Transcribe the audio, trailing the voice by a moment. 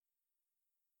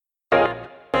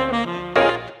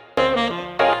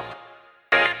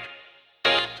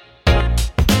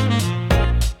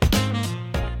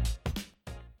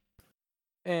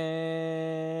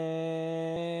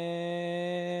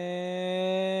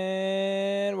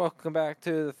welcome back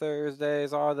to the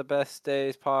Thursdays Are the Best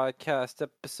Days podcast,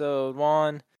 episode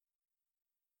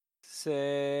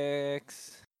 160.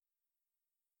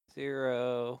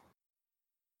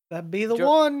 That'd be the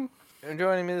one.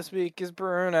 Joining me this week is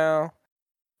Bruno.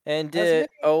 And That's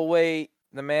me.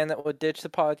 the man that would ditch the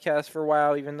podcast for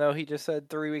WoW, even though he just said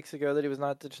 3 weeks ago that he was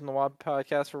not ditching the WoW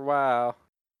podcast for WoW.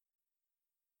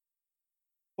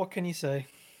 What can you say?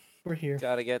 We're here.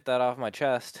 Gotta get that off my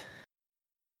chest.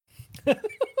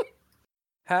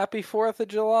 Happy 4th of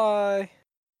July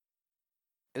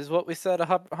is what we said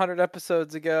 100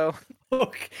 episodes ago.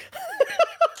 Okay.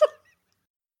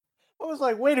 I was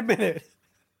like, wait a minute.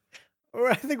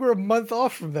 I think we're a month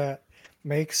off from that.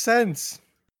 Makes sense.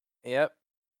 Yep.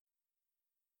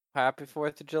 Happy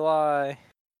 4th of July.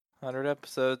 100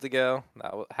 episodes ago.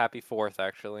 Happy 4th,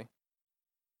 actually.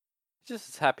 It's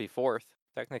just happy 4th.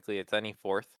 Technically, it's any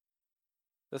 4th.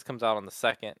 This comes out on the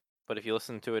 2nd, but if you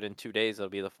listen to it in 2 days, it'll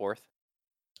be the 4th.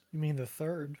 You mean the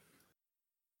 3rd?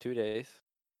 2 days.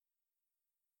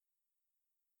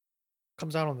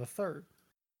 Comes out on the 3rd.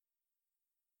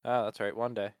 Oh, that's right.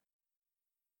 1 day.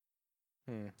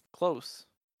 Close.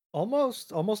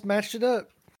 Almost matched it up.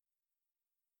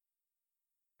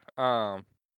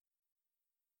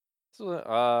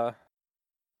 So,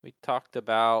 we talked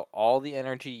about all the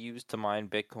energy used to mine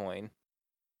Bitcoin,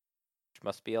 which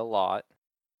must be a lot.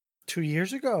 2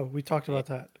 years ago, we talked about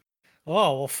that.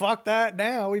 Oh, well, fuck that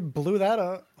now. We blew that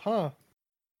up, huh?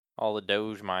 All the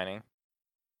Doge mining.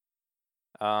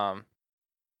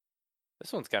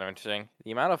 This one's kind of interesting.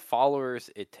 The amount of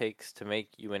followers it takes to make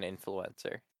you an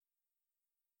influencer.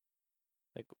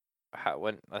 Like,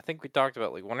 I think we talked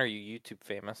about, like, when are you YouTube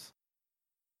famous?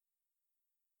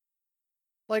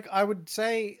 Like, I would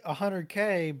say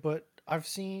 100K, but I've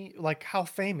seen, like, how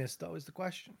famous, though, is the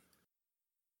question.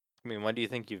 I mean, when do you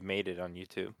think you've made it on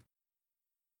YouTube?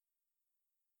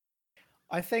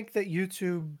 I think that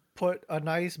YouTube put a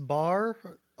nice bar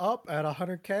up at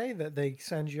 100K that they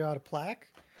send you out a plaque.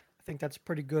 I think that's a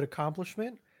pretty good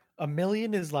accomplishment. 1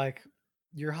 million is like,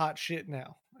 you're hot shit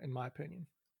now, in my opinion.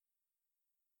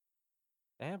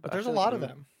 Yeah, but there's a lot of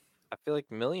them. I feel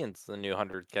like Million's the new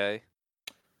 100K.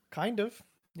 Kind of,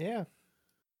 yeah.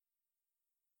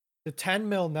 The 10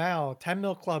 mil now, 10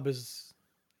 mil club it's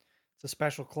a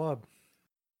special club.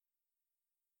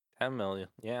 10 million,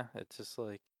 yeah. It's just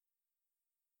like,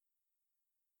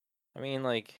 I mean,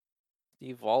 like,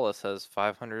 Steve Wallace has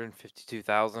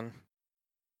 552,000.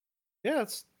 Yeah,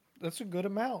 that's a good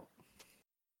amount.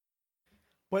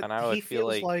 But and I he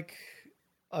feels like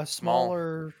a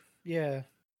smaller, yeah.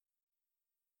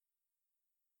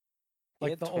 He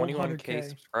Like had the 21K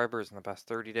subscribers in the past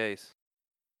 30 days.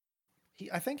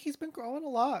 I think he's been growing a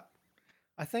lot.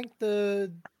 I think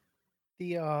the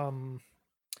YouTube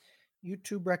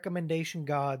recommendation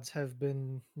gods have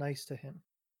been nice to him.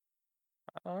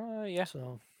 Yeah.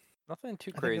 So nothing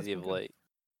too crazy of late,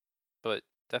 but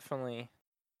definitely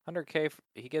 100K.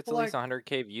 He gets at least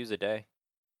 100K views a day.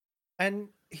 And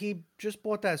he just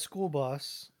bought that school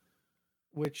bus,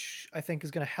 which I think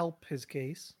is going to help his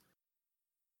case.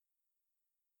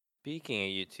 Speaking of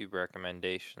YouTube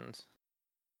recommendations.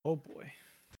 Oh boy.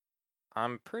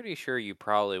 I'm pretty sure you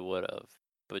probably would have,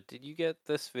 but did you get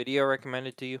this video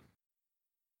recommended to you?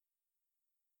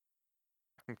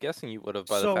 I'm guessing you would have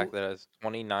by the fact that it has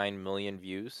 29 million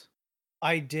views.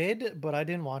 I did, but I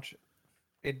didn't watch it.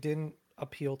 It didn't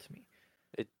appeal to me.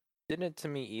 It didn't to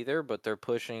me either, but they're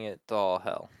pushing it to all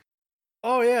hell.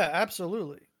 Oh yeah,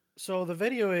 absolutely. So the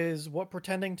video is what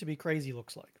pretending to be crazy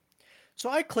looks like. So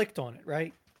I clicked on it,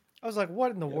 right? I was like,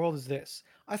 what in the world is this?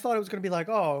 I thought it was going to be like,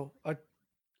 oh, a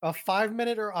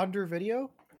 5-minute or under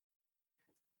video.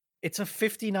 It's a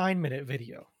 59-minute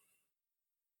video.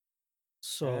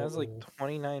 So it has like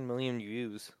 29 million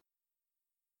views.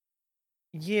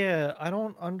 Yeah, I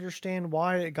don't understand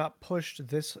why it got pushed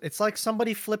this. It's like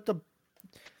somebody flipped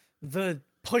the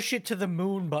push it to the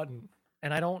moon button,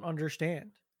 and I don't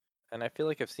understand. And I feel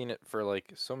like I've seen it for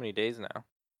like so many days now.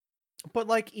 But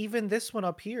like even this one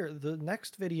up here, the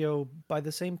next video by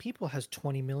the same people has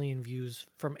 20 million views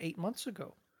from 8 months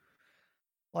ago.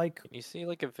 Like, can you see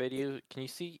like a video? Can you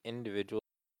see individual?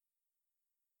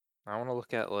 I want to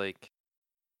look at like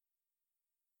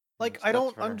I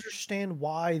don't understand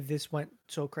why this went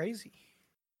so crazy.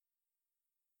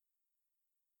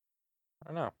 I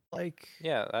don't know. Like,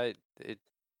 yeah, it's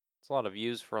a lot of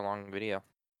views for a long video.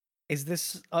 Is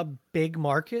this a big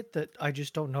market that I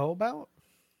just don't know about?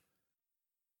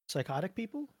 Psychotic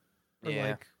people? Or yeah.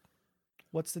 like,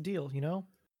 what's the deal, you know?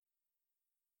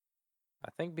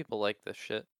 I think people like this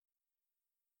shit.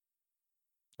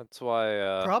 That's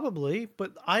why Probably,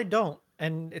 but I don't,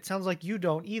 and it sounds like you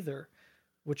don't either.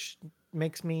 which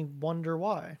makes me wonder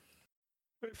why.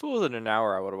 If it wasn't an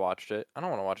hour, I would have watched it. I don't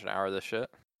want to watch an hour of this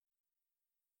shit.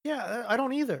 Yeah, I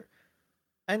don't either.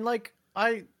 And like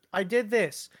I did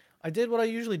this. I did what I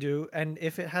usually do, and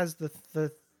if it has the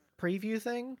preview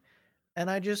thing, and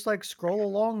I just like scroll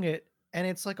along it, and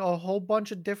it's like a whole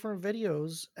bunch of different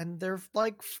videos, and they're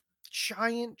like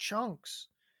giant chunks.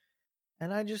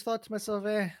 And I just thought to myself,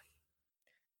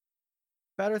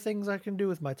 better things I can do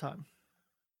with my time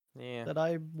Yeah, that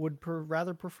I would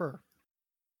rather prefer.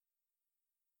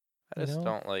 I You just know,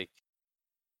 don't like.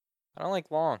 I don't like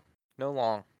long. No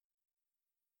long.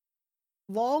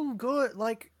 long good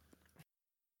like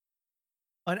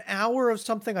an hour of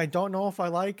something I don't know if I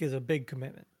like is a big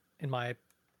commitment in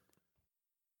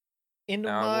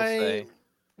Now I will my say,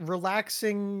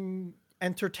 relaxing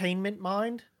entertainment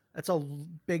mind. That's a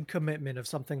big commitment of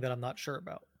something that I'm not sure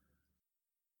about.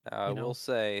 now I You will know,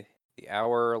 say, the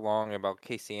hour long about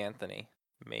Casey Anthony,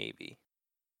 maybe,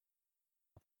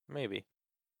 maybe,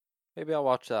 maybe I'll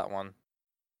watch that one.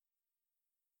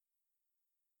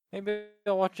 Maybe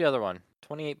I'll watch the other one.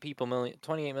 28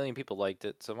 million people liked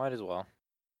it, so might as well.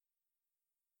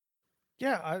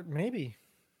 yeah, maybe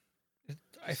Did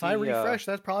you if I see? refresh,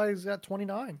 that's probably at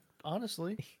 29.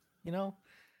 Honestly, you know,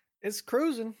 it's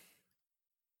cruising.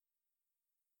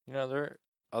 Their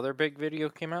other big video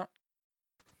came out.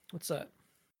 What's that?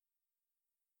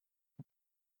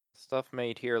 Stuff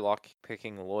made here, lock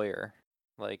picking lawyer,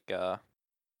 like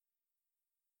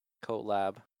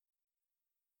collab.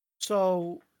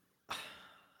 So,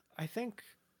 I think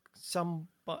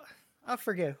but I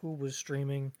forget who was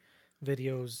streaming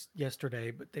videos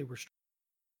yesterday, but they were.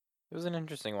 It was an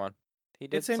interesting one. He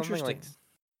It's did something like interesting.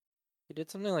 he did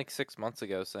something like 6 months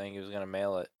ago, saying he was gonna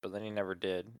mail it, but then he never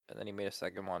did, and then he made a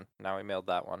second one. Now he mailed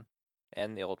that one,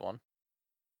 and the old one.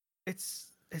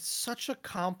 It's such a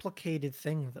complicated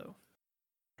thing, though.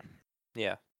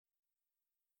 Yeah,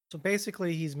 So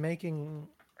basically, he's making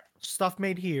stuff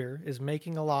made here is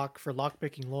making a lock for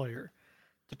lockpicking lawyer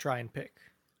to try and pick.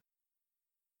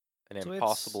 an So it's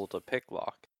impossible to pick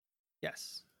lock.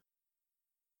 yes,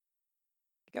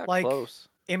 He got like close.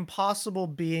 impossible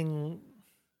being.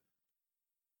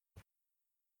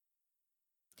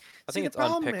 I See, think the it's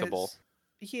problem unpickable.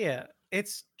 is, yeah,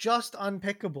 it's just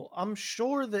unpickable. I'm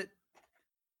sure that.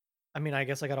 I mean, I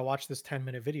guess I got to watch this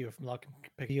 10-minute video from Lock and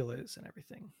Pick Deal is and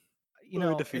everything. You Well,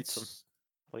 it know, defeats him it's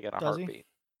like in a does he? heartbeat.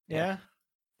 Yeah,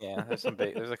 Yeah. yeah.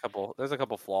 There's a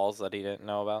couple flaws that he didn't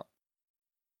know about.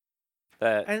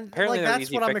 That And apparently like they're that's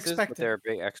easy what I'm fixes, but expecting. they're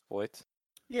big exploits.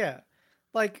 Yeah.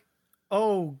 Like,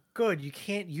 oh, good, you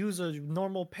can't use a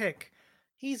normal pick.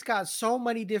 He's got so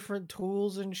many different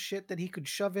tools and shit that he could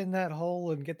shove in that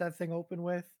hole and get that thing open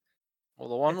with. Well,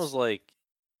 the one was It's like,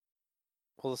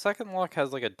 well, the second lock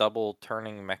has like a double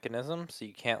turning mechanism, so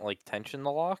you can't like tension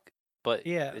the lock, but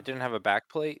yeah. it didn't have a back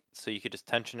plate, so you could just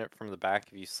tension it from the back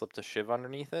if you slipped a shiv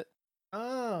underneath it.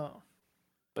 Oh.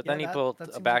 But Yeah, then he built that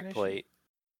a seems like an back issue. plate,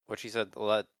 which he said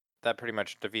that pretty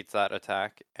much defeats that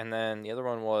attack. And then the other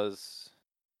one was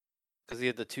because he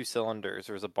had the two cylinders,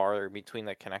 there was a bar in between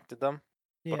that connected them,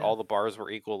 but Yeah. all the bars were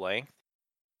equal length,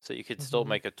 so you could still Hmm.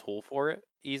 make a tool for it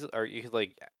easy, or you could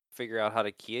like figure out how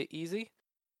to key it easy.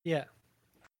 Yeah.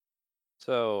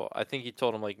 So I think he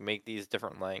told him like make these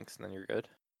different lengths and then you're good.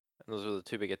 And those were the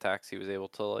two big attacks he was able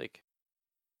to like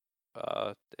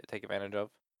take advantage of.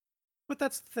 But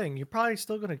that's the thing. You're probably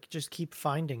still gonna just keep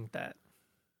finding that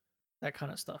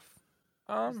kind of stuff.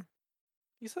 Um,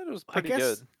 he said it was I pretty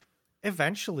guess good.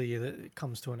 eventually it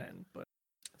comes to an end, but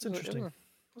it's It was a, it was interesting. a, it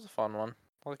was a fun one.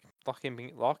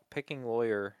 Lock picking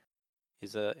lawyer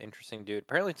is a interesting dude.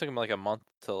 Apparently, it took him like a month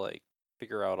to like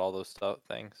figure out all those stuff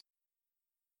things.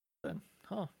 Then,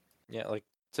 huh? Yeah, like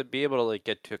to be able to like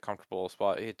get to a comfortable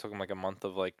spot, it took him like a month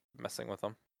of like messing with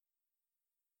them.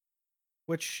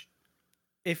 Which,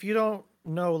 if you don't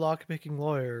know lockpicking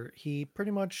lawyer, he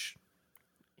pretty much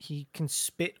he can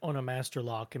spit on a master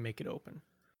lock and make it open.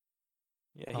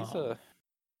 Yeah, he's Um, a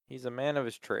he's a man of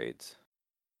his trades.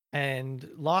 and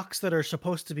locks that are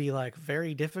supposed to be like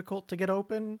very difficult to get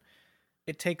open,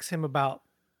 it takes him about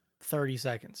 30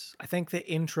 seconds. I think the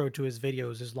intro to his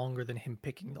videos is longer than him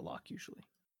picking the lock usually,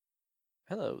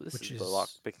 Hello, this which is the lock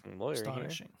is picking lawyer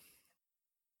here. astonishing.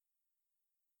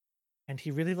 And he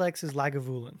really likes his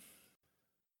Lagavulin,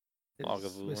 his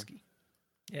Lagavulin. whiskey.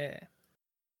 Yeah.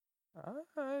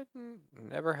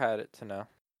 Never had it to know.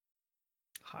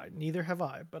 Neither have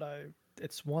I, but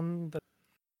it's one that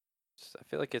I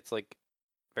feel like it's like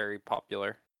very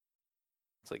popular.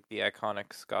 It's like the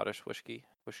iconic Scottish whiskey.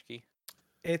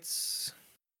 it's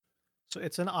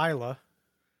it's an Isla,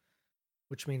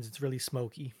 which means it's really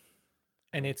smoky.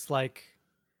 And it's like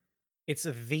it's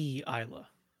the Isla,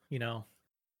 you know.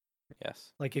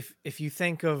 Yes. Like if you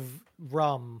think of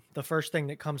rum, the first thing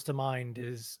that comes to mind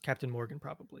is Captain Morgan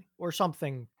probably or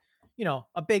something, you know,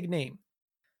 a big name.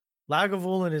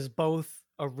 Lagavulin is both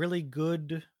a really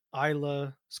good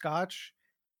Isla Scotch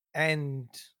and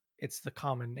it's the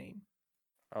common name.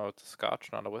 Oh, it's a Scotch,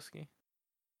 not a whiskey.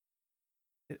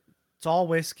 It's all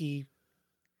whiskey.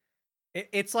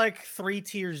 It's like 3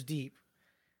 tiers deep.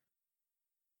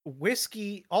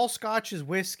 Whiskey, all Scotch is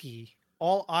whiskey.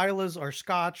 All Islas are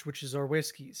Scotch, which is our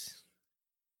whiskeys.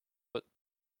 But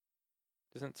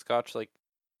isn't Scotch like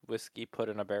whiskey put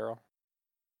in a barrel?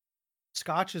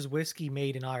 Scotch is whiskey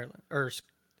made in Ireland or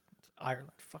Ireland.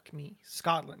 Fuck me,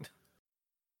 Scotland.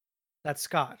 That's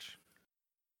Scotch.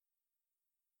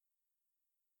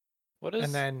 What And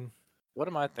is? then What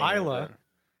am I thinking of Isla then?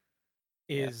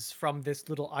 Yeah, is from this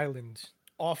little island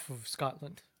off of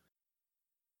Scotland.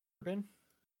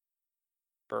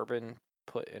 bourbon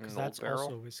put in Because an old that's barrel.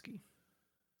 also whiskey.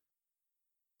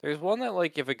 There's one that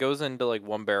like if it goes into like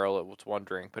one barrel, it's one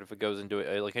drink, but if it goes into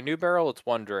like a new barrel, it's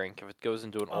one drink. If it goes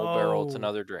into an old barrel, it's Oh,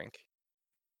 another drink.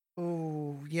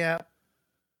 oh yeah.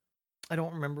 I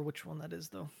don't remember which one that is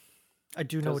though. I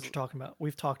do know what Because you're talking about.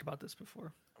 We've talked about this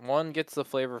before. one gets the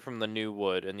flavor from the new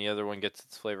wood, and the other one gets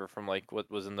its flavor from like what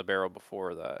was in the barrel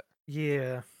before that.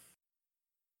 Yeah.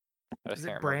 I just Is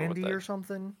can't it remember what brandy that. or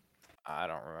something? I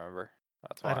don't remember.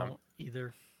 That's I why I'm. don't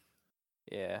either.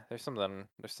 Yeah, there's something.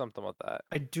 There's something with that.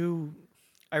 I do.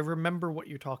 I remember what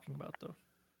you're talking about though.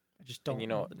 I just And don't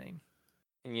know the name.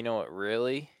 you know what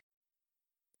really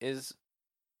is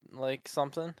like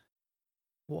something?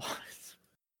 What?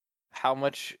 How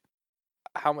much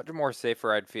more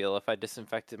safer I'd feel if I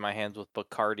disinfected my hands with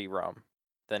Bacardi rum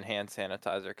than hand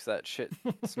sanitizer, because that shit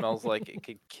smells like it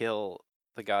could kill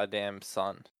the goddamn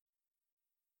sun.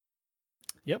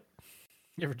 Yep.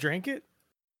 You ever drank it?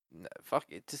 Fuck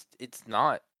it, it's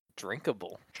not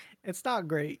drinkable. It's not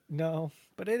great, no,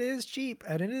 but it is cheap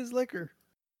and it is liquor.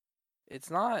 It's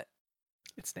not.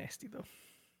 It's nasty though.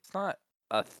 It's not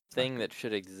a It's not thing good. that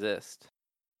should exist.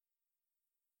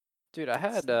 Dude, I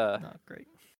It's had not great.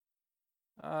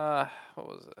 what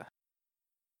was it?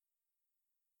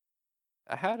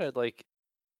 I had a like,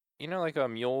 you know, like a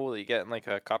mule that you get in like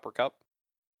a copper cup.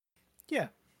 Yeah,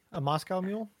 a Moscow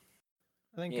Mule,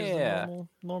 I think, is the Yeah,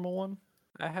 normal one.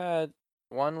 I had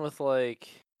one with like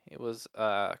it was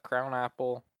crown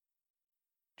apple,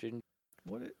 gin.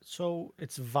 So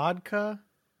it's vodka,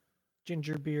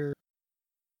 ginger beer.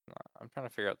 I'm trying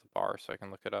to figure out the bar so I can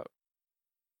look it up.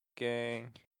 Gang,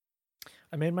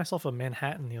 I made myself a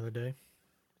Manhattan the other day.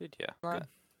 did ya? Good.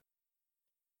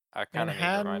 I kind of need to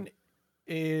Manhattan remind.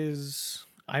 is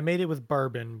I made it with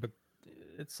bourbon, but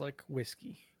it's like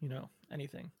whiskey,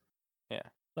 anything. Yeah,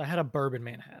 So I had a bourbon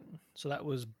Manhattan. So that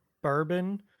was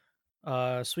bourbon,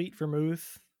 sweet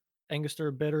vermouth,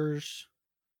 Angostura bitters.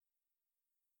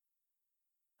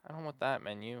 I don't want that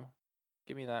menu.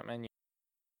 Give me that menu.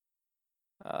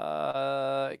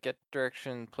 Get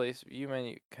direction, place view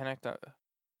menu, connect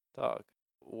dog.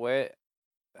 What?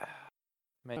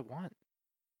 Menu I want.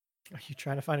 Are you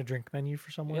trying to find a drink menu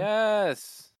for somewhere?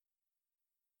 Yes.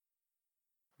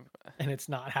 And it's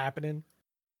not happening?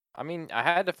 I mean, I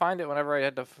had to find it whenever I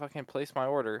had to fucking place my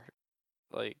order.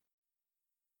 Like,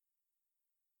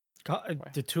 God,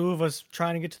 the two of us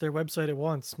trying to get to their website at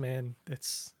once, man.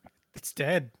 It's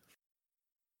dead.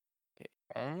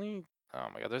 only. Oh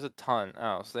my god, there's a ton.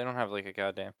 Oh, so they don't have like a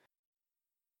goddamn.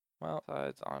 Well,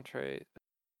 sides, entree,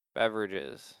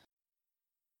 beverages.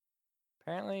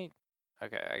 Apparently,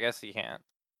 okay. I guess you can't.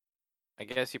 I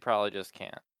guess you probably just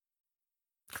can't.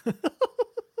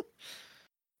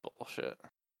 Bullshit.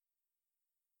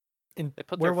 They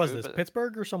put Where their was food, this? but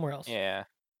Pittsburgh or somewhere else? yeah,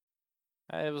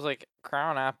 it was like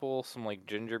Crown Apple, some like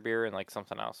ginger beer, and like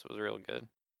something else. It was real good.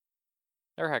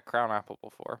 Never had Crown Apple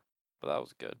before, but that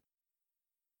was good.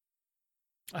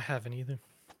 I haven't either.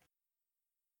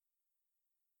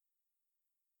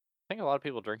 I think a lot of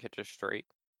people drink it just straight,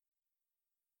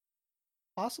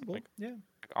 Possible. like, Yeah.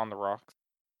 like on the rocks.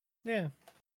 Yeah.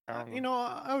 I don't know.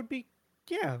 I would be,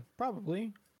 yeah,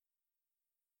 probably.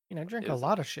 I drink a Is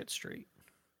lot of shit straight.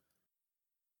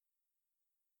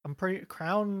 I'm pretty.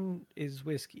 Crown is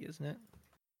whiskey, isn't it?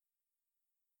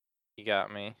 you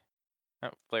got me? Oh,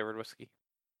 flavored whiskey.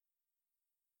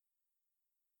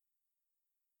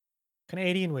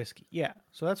 Canadian whiskey. Yeah.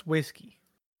 So that's whiskey.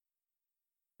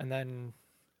 And then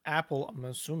apple, I'm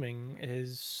assuming,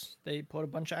 is they put a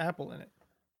bunch of apple in it.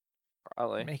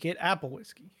 Probably Make it apple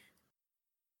whiskey.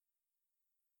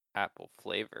 apple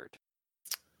flavored.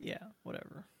 Yeah,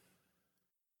 whatever.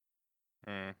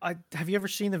 Mm. Have you ever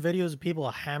seen the videos of people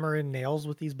hammering nails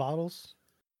with these bottles?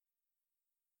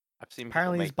 I've seen people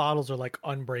Apparently, these make. bottles are like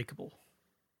unbreakable.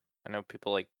 I know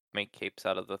people like make capes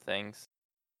out of the things,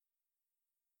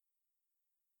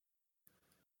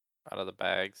 out of the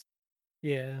bags.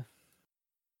 Yeah,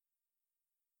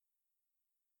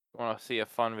 Want to see a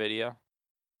fun video?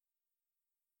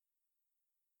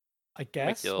 I Make you a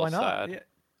guess. little Why not? sad. Yeah.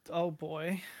 Oh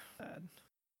boy. Sad.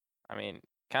 I mean,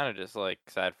 kind of just like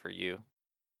sad for you.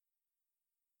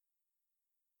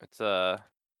 It's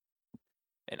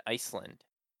in Iceland.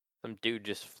 Some dude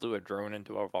just flew a drone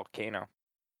into a volcano.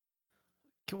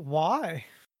 Why?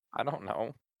 I don't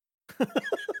know.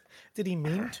 Did he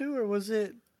mean to, or was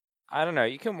it I don't know.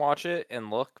 You can watch it and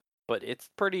look, but it's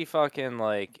pretty fucking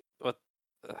like ugh,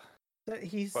 that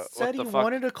he what said the he fuck?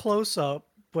 wanted a close up,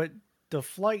 but the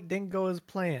flight didn't go as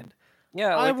planned?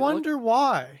 Yeah, I like wonder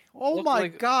why. Oh look my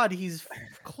like god, he's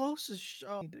close as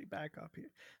I need to back up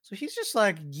here. So he's just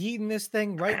like yeeting this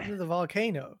thing right into the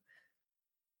volcano.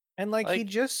 And like he like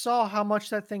just saw how much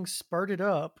that thing spurted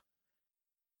up.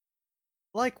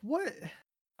 Like what?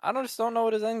 I just don't know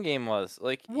what his end game was.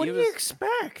 Like What he do you was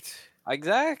expect?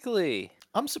 exactly.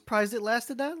 I'm surprised it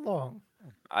lasted that long.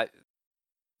 I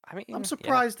I I'm mean, yeah.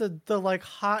 surprised the like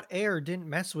hot air didn't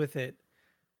mess with it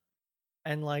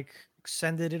and like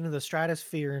send it into the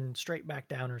stratosphere and straight back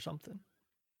down or something.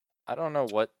 I don't know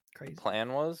what the Crazy.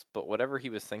 plan was, but whatever he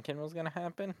was thinking was gonna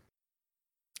happen.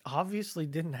 Obviously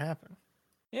didn't happen.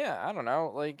 Yeah, I don't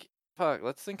know. Like, fuck.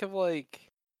 Let's think of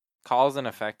like cause and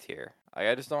effect here.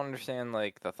 I just don't understand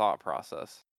like the thought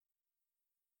process.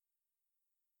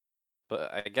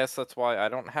 But I guess that's why I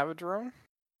don't have a drone.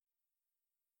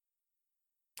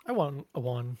 I want a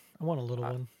one. I want a little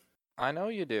I, one. I know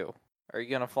you do. Are you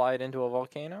gonna fly it into a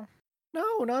volcano?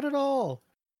 No, not at all.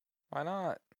 Why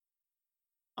not?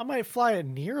 I might fly it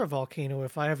near a volcano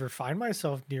if I ever find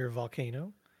myself near a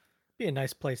volcano. Be a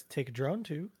nice place to take a drone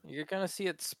to. You're gonna see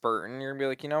it spurt, and you're gonna be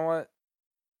like, you know what?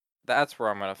 That's where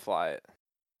I'm gonna fly it.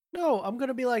 No, I'm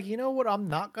gonna be like, you know what I'm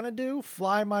not gonna do?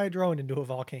 Fly my drone into a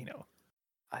volcano.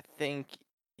 I think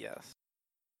yes.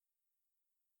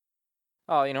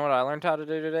 Oh, you know what I learned how to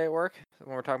do today at work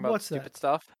when we're talking about What's that? stupid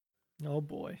stuff? Oh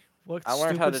boy. What I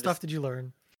learned how stupid to stuff did you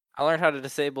learn? I learned how to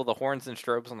disable the horns and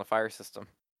strobes on the fire system.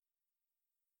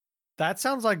 That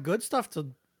sounds like good stuff to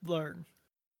learn.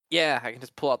 Yeah, I can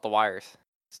just pull out the wires.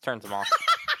 Just turns them off.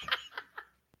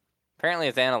 Apparently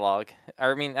it's analog.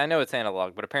 I mean, I know it's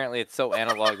analog, but apparently it's so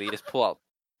analog that you just pull out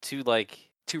two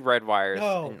red wires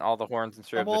No, and all the horns and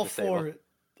I'm strobes are all disabled. for it.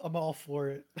 I'm all for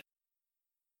it.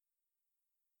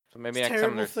 So maybe It's a next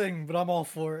time terrible thing, but I'm all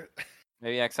for it.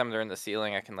 they're in the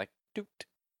ceiling, I can like doot.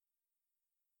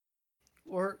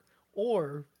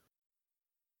 Or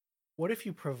what if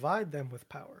you provide them with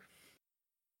power?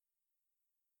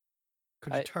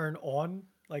 Could you I turn on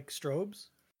like strobes?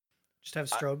 Just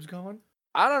have I, strobes going?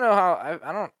 I don't know how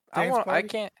I don't I Dance want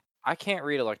party? I can't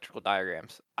read electrical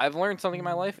diagrams. I've learned something in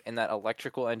my Mm. life, and that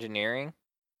electrical engineering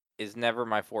is never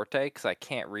my forte because I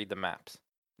can't read the maps.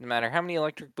 No matter how many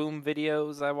electric boom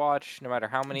videos I watch, no matter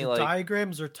how many The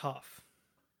diagrams are tough.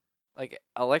 like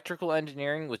electrical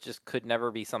engineering was just could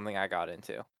never be something I got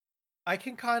into. I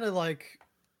can kind of like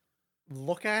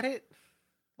look at it,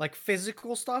 like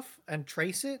physical stuff, and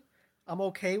trace it. I'm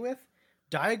okay with.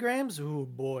 Diagrams, ooh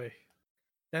boy.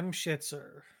 Them shits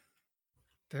are.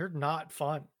 They're not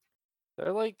fun.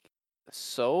 They're like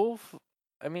so.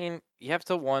 I mean, you have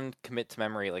to one commit to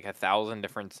memory like 1,000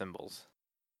 different symbols.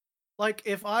 Like,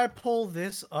 if I pull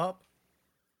this up,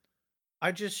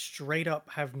 I just straight up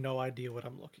have no idea what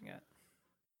I'm looking at.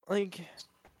 Like,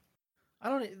 I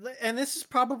don't, and this is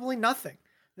probably nothing.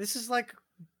 This is like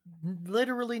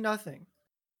literally nothing.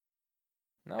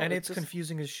 no, And it's it's just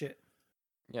confusing as shit.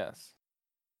 yes.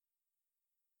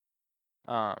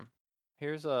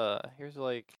 Here's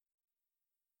like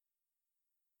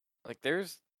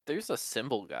there's a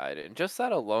symbol guide, and just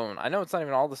that alone, I know it's not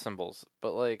even all the symbols,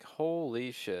 but like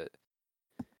holy shit.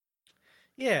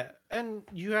 Yeah, and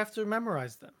you have to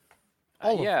memorize them.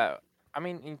 All of them. Yeah, I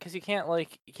mean, because you can't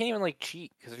even like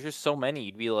cheat because there's just so many.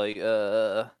 You'd be like,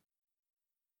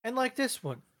 And like this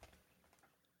one.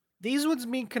 These ones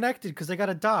mean connected because they got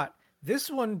a dot. This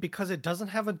one, because it doesn't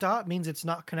have a dot, means it's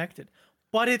not connected.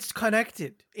 But it's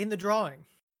connected in the drawing.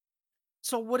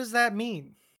 So what does that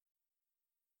mean?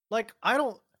 Like,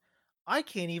 I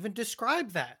can't even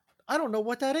describe that. I don't know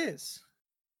what that is.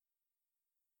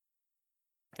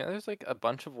 yeah, there's like a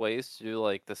bunch of ways to do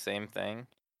like the same thing,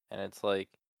 and it's like,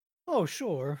 Oh,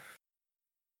 sure.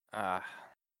 ah,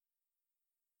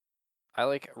 I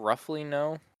like roughly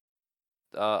know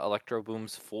Electro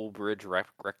Boom's full bridge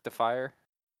rectifier,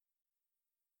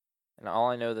 and all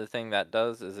I know the thing that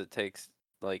does is it takes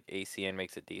like AC and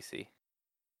makes it DC.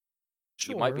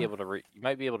 You might be Sure. able to you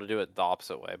might be able to do it the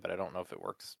opposite way, but I don't know if it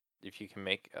works. If you can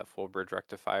make a full bridge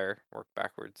rectifier work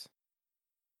backwards.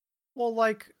 Well,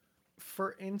 like,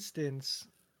 for instance,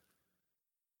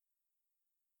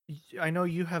 I know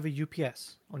you have a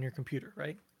UPS on your computer,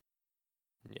 right?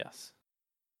 Yes.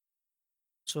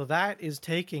 So that is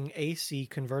taking AC,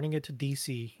 converting it to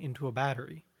DC into a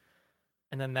battery.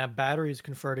 And then that battery is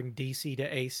converting DC to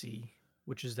AC,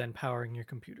 which is then powering your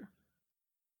computer.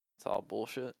 It's all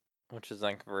bullshit. Which is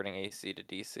then converting AC to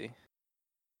DC.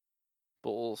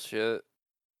 Bullshit.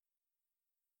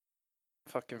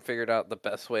 Fucking figured out the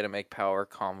best way to make power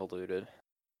convoluted.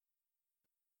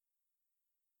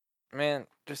 Man,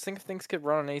 just think if things could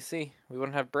run on AC. We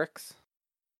wouldn't have bricks.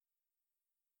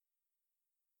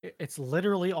 It's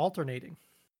literally alternating.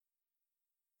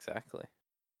 Exactly.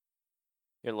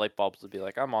 Your light bulbs would be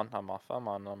like, I'm on, I'm off, I'm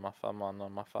on, I'm off, I'm on,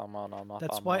 I'm off, I'm on, I'm off,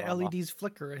 That's I'm why on, I'm off. LEDs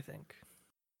flicker, I think.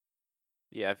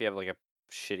 Yeah, if you have like a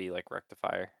shitty like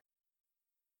rectifier.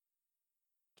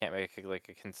 Can't make it like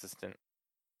a consistent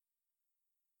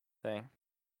thing.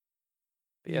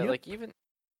 But yeah, Yep. like even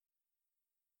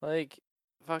like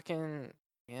fucking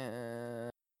yeah,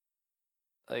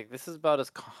 like this is about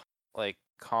as like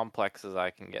complex as I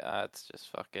can get. It's just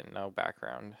fucking no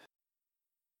background.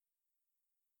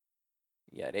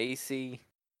 You got AC.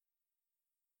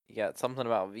 You got something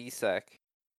about VSEC.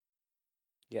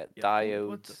 You got What the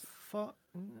diodes. fuck?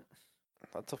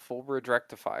 That's a full bridge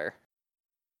rectifier.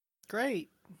 Great.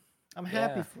 I'm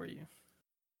happy Yeah. for you.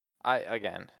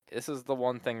 Again, this is the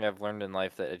one thing I've learned in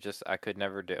life that I could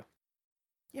never do.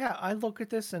 Yeah, I look at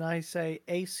this and I say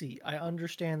AC. I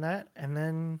understand that. And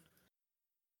then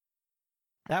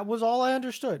that was all I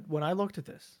understood when I looked at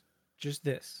this. Just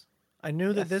this. I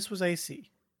knew that Yes. this was AC.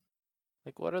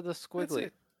 Like what are the That's squiggly?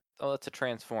 it. Oh, that's a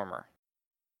transformer.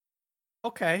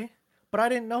 Okay. But I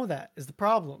didn't know that is the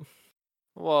problem.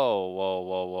 Whoa, whoa,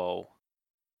 whoa, whoa.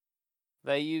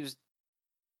 They used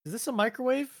Is this a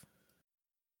microwave?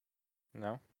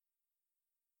 no.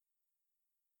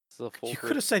 This is a full You could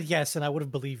bridge. have said yes and I would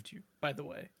have believed you, by the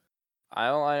way.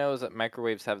 All I know is that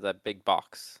microwaves have that big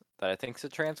box that I think's a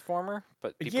transformer,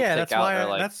 but people Yeah, take out. They're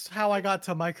like, that's how I got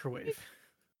to microwave.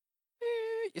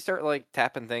 you start like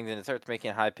tapping things and it starts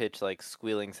making high pitched like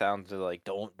squealing sounds. They're like,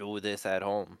 don't do this at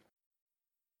home.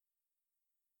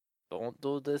 Don't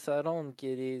do this at home,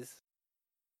 kiddies.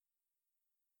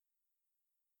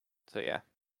 So yeah.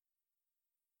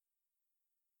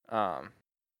 Um,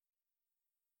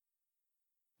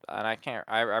 and I can't.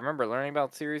 I remember learning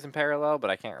about series and parallel, but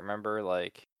I can't remember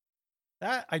like.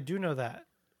 That I do know that.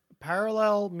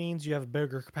 Parallel means you have a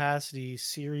bigger capacity,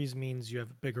 series means you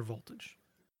have a bigger voltage.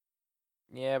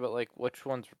 Yeah, but like which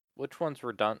ones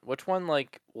were done? Which one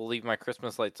like will leave my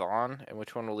Christmas lights on, and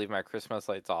which one will leave my Christmas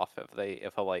lights off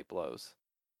if a light blows?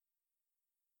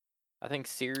 I think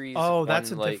series Oh, that's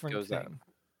one a light different goes out. thing.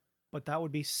 But that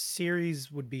would be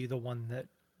series would be the one that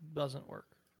doesn't work.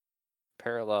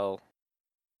 Parallel,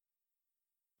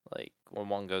 like when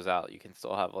one goes out, you can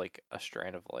still have like a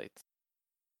strand of lights.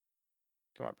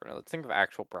 Come on, Bruno. Let's think of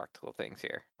actual practical things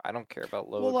here. I don't care about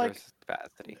Well, load like versus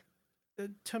capacity.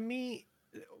 to me,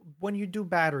 when you do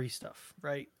battery stuff,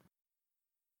 right?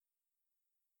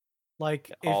 Like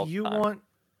if All the you time. want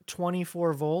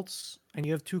 24 volts and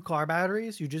you have two car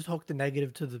batteries, you just hook the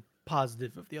negative to the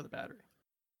positive of the other battery.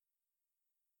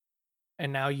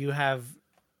 And now you have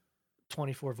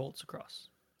 24 volts across.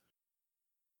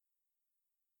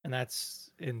 And that's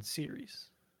in series.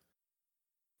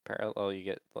 Parallel, you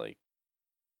get like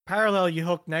Parallel, you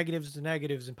hook negatives to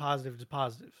negatives and positives to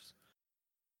positives.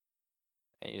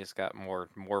 and you just got more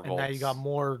volts. And now you got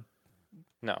more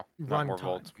no, not run more time.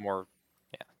 volts, more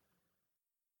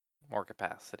more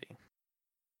capacity.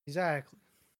 Exactly.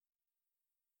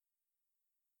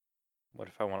 What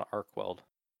if I want to arc weld?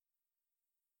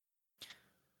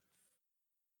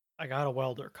 I got a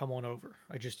welder. Come on over.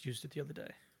 I just used it the other day.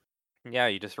 Yeah,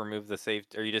 you just remove the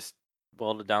safety, or you just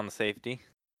welded down the safety.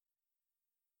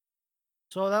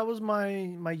 So that was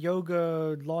my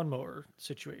yoga lawnmower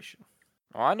situation.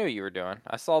 Oh, I knew what you were doing.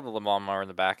 I saw the lawnmower in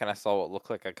the back, and I saw what looked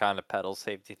like a kind of pedal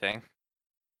safety thing.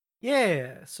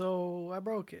 Yeah, so I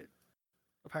broke it.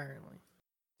 Apparently,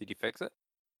 Did you fix it?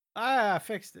 I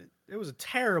fixed it. It was a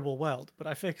terrible weld, but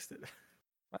I fixed it.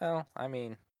 Well, I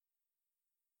mean,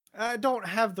 I don't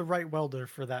have the right welder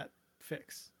for that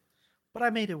fix, but I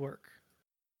made it work.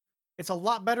 It's a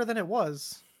lot better than it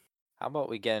was. how about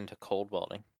we get into cold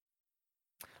welding?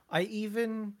 I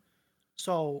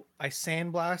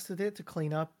sandblasted it to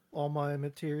clean up all my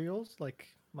materials, like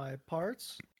my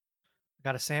parts. I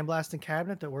got a sandblasting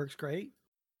cabinet that works great.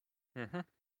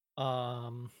 Mm-hmm.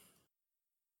 Um,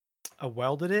 I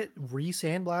welded it,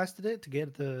 re-sandblasted it to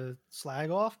get the slag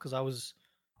off because I was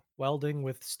welding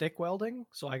with stick welding.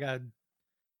 So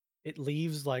it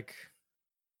leaves like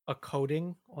a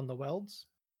coating on the welds.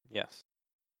 Yes.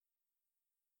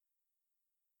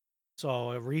 So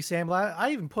I re-sandblasted.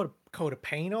 I even put a coat of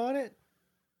paint on it,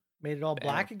 made it all Damn.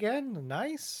 black again.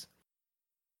 Nice.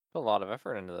 Put a lot of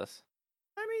effort into this.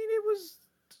 I mean,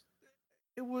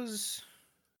 it was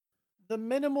the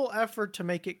minimal effort to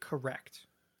make it correct.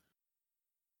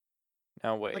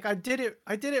 Now wait. Like I did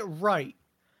it right.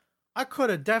 I could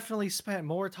have definitely spent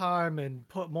more time and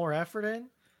put more effort in,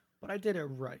 but I did it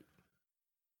right.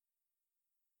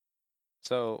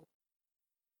 So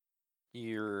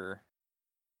your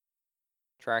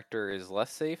tractor is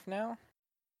less safe now?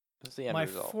 What's the end My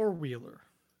result? 4-wheeler,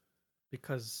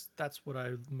 because that's what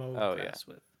I mowed Oh, grass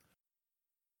with.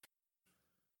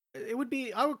 It would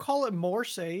be, I would call it more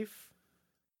safe,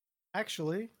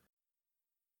 actually,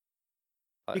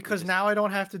 because now I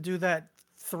don't have to do that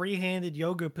 3-handed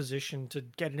yoga position to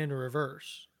get it into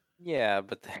reverse. Yeah,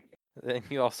 but then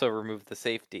you also remove the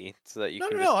safety so that you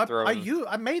can No. just throw them.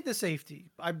 I made the safety.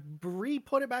 I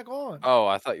re-put it back on. Oh,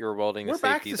 I thought you were welding the We're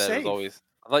back safety to that was safe. always.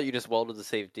 I thought you just welded the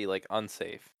safety like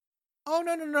unsafe. Oh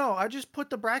no! I just put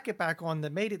the bracket back on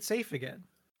that made it safe again.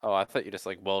 Oh, I thought you just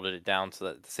like welded it down so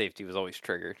that the safety was always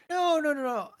triggered.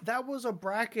 No. That was a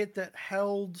bracket that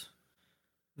held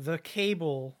the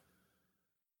cable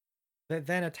that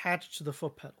then attached to the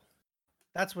foot pedal.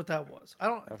 That's what that was. I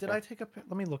don't. Did Okay. I take a?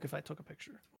 Let me look if I took a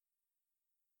picture.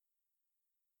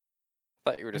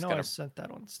 I thought you were just I gonna. sent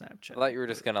that on Snapchat. I thought you were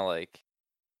just gonna like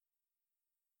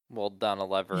weld down a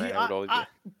lever and it would always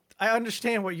be. I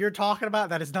understand what you're talking about.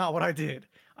 That is not what I did.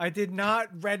 I did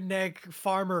not redneck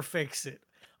farmer fix it.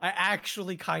 I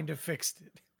actually kind of fixed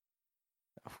it.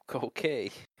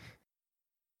 Okay.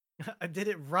 I did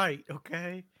it right,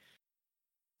 okay?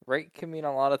 Right can mean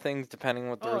a lot of things depending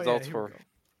what the results were.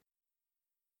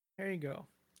 Here you go.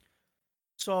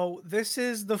 So this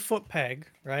is the foot peg,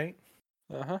 right?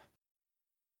 Uh-huh.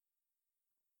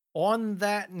 On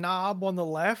that knob on the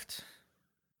left,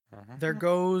 there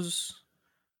goes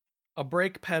a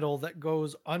brake pedal that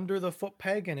goes under the foot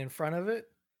peg and in front of it.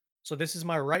 So this is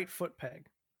my right foot peg.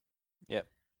 Yep.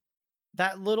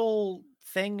 That little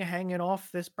thing hanging off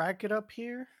this bracket up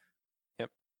here. Yep.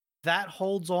 That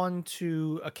holds on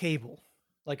to a cable,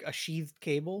 like a sheathed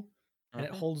cable, and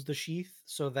it holds the sheath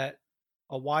so that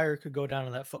a wire could go down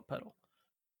to that foot pedal.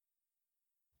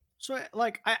 So,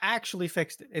 like, I actually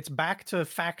fixed it. It's back to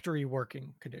factory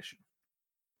working condition.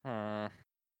 Oh.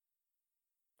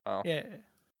 Yeah.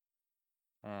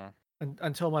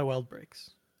 Until my weld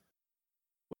breaks.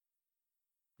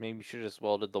 Maybe you should have just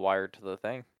welded the wire to the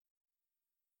thing.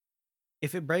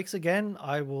 If it breaks again,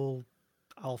 I'll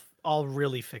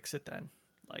really fix it then.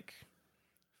 Like,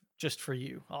 just for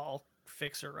you. I'll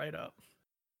fix it right up.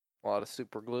 A lot of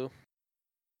super glue.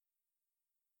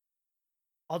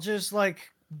 I'll just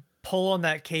like pull on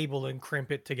that cable and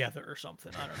crimp it together or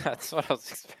something. I don't know. That's what I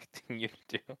was expecting you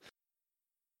to do.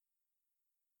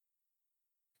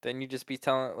 Then you just be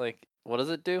telling like, what does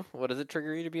it do? What does it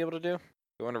trigger you to be able to do?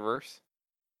 Go in reverse?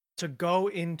 To go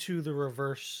into the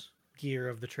reverse gear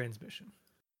of the transmission.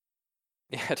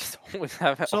 Yeah, just always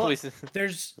have it. So always.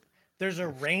 there's a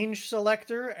range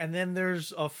selector and then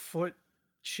there's a foot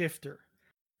shifter.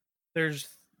 There's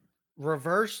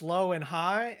reverse, low, and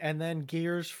high, and then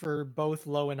gears for both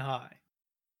low and high.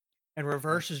 And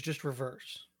reverse is just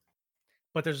reverse.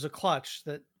 But there's a clutch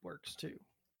that works too.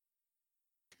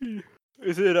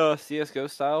 Is it CS:GO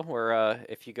style where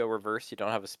if you go reverse you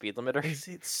don't have a speed limiter? Is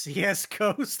it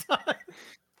CS:GO style?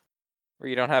 Where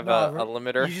you don't have a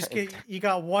limiter? You just you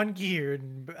got one gear,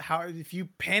 and if you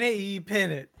pin it, you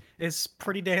pin it. It's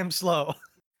pretty damn slow.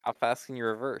 How fast can you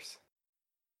reverse?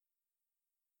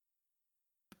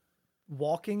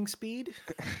 Walking speed?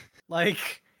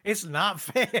 Like, it's not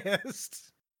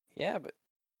fast. Yeah, but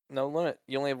no limit.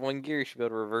 You only have one gear. You should be able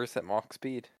to reverse at Mach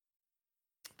speed.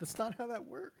 That's not how that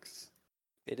works.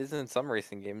 It is in some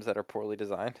racing games that are poorly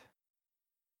designed.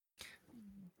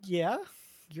 Yeah,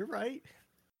 you're right.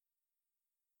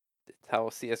 It's how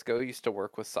CS:GO used to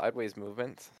work with sideways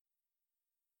movements.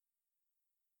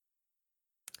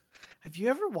 Have you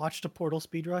ever watched a Portal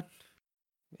speedrun?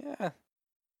 Yeah.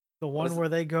 The one where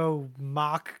they go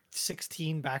Mach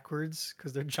 16 backwards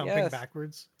because they're jumping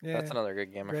backwards. Yeah, that's another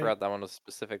good game. I forgot that one was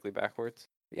specifically backwards.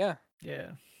 Yeah.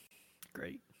 Yeah.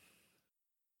 Great.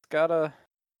 It's got a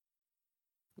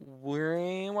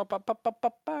rev up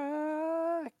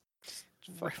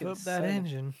that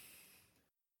engine.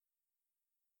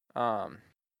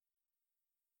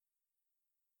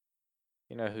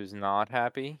 You know who's not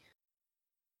happy?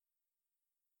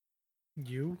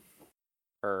 You?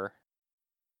 Her.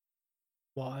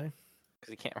 Why?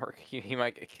 Because he can't work. He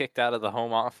might get kicked out of the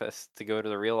home office to go to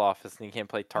the real office, and he can't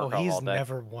play Oh, Tarkov he's all day.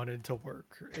 never wanted to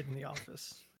work in the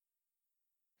office.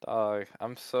 Dog,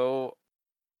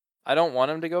 I don't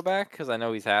want him to go back because I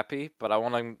know he's happy, but I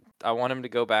want him to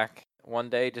go back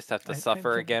one day, just have to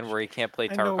suffer know again what where he can't play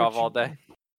I know Tarkov what all you day. mean.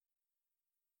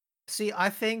 See, I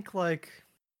think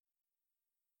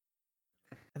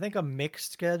a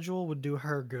mixed schedule would do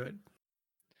her good.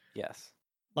 Yes.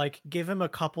 Like, give him a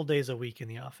couple days a week in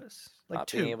the office. Like Not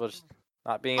 2. being able to,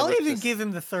 not being I'll able to even just, give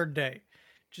him the third day.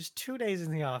 Just 2 days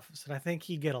in the office, and I think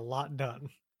he'd get a lot done.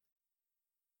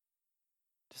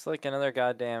 just like another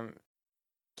goddamn.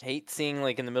 Hate seeing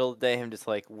like in the middle of the day him just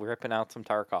like ripping out some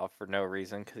Tarkov for no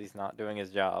reason because he's not doing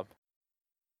his job.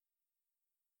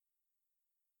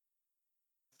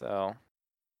 So,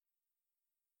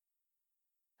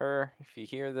 her, if you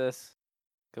hear this,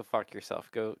 go fuck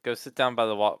yourself. Go sit down by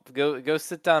the wall. Go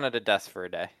sit down at a desk for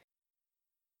a day.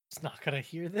 It's not gonna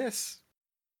hear this.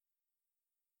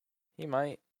 He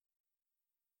might.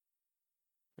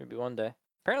 Maybe one day.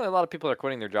 Apparently, a lot of people are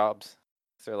quitting their jobs.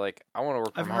 So they're like, I want to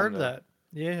work I've from home. heard that.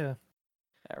 Yeah.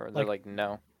 They're Like, like,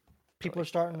 no. people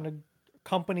are Like,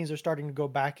 companies are starting to go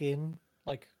back in,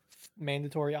 like,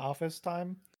 mandatory office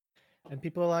time. And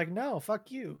people are like, no,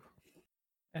 fuck you.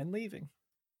 And leaving.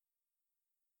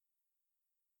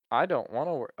 I don't want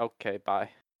to work. Okay, bye.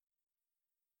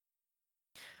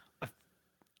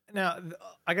 Now,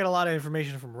 I got a lot of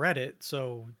information from Reddit,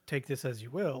 so take this as you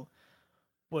will.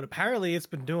 But apparently, it's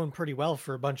been doing pretty well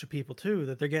for a bunch of people too.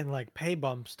 That they're getting like pay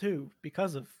bumps too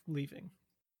because of leaving.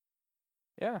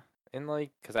 Yeah, and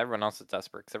like, because everyone else is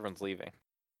desperate because everyone's leaving.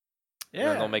 And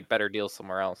then they'll Yeah, make better deals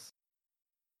somewhere else.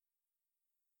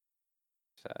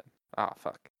 Sad. Ah,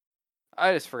 fuck.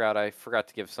 I forgot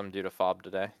to give some dude a fob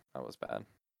today. That was bad.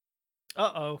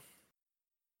 uh-oh,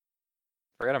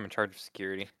 Forgot I'm in charge of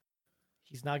security.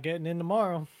 he's not getting in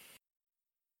tomorrow.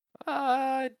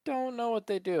 I don't know what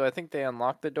they do. I think they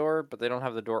unlock the door, but they don't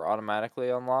have the door automatically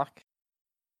unlock.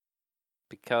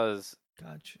 Because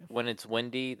Gotcha. when it's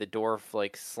windy, the door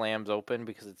like slams open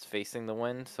because it's facing the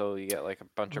wind, so you get like a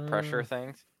bunch of pressure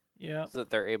things. Yeah. So that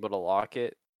they're able to lock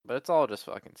it. But it's all just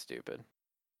fucking stupid.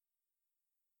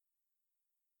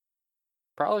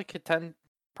 Probably could tighten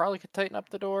up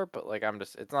the door, but like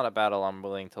it's not a battle I'm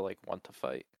willing to like want to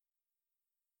fight.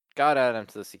 Gotta add him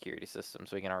to the security system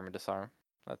so we can arm and disarm.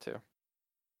 That too.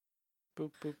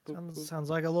 Boop boop boop boop. Sounds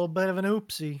like a little bit of an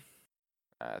oopsie.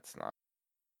 It's not.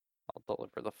 I'll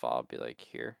deliver the fob. Be like,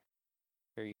 here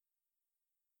you.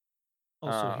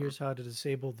 Also, here's how to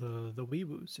disable the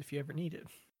Weewoos if you ever need it.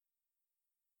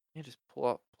 Yeah, just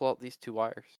pull out these 2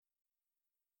 wires.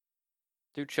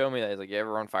 Dude showed me that. He's like, you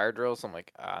ever run fire drills? I'm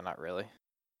like, not really.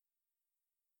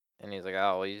 And he's like,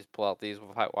 oh, well, you just pull out these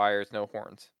wires, no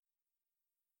horns.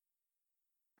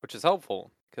 Which is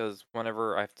helpful, because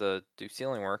whenever I have to do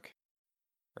ceiling work,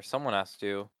 or someone has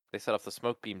to, they set off the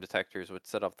smoke beam detectors, which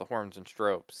set off the horns and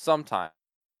strobes. Sometimes.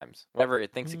 Whenever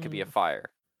it thinks it could be a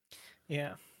fire.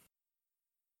 Yeah.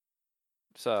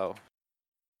 So.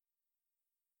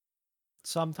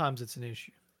 Sometimes it's an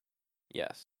issue.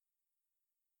 Yes.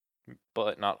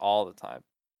 But not all the time.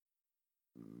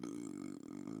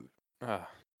 Goddamn.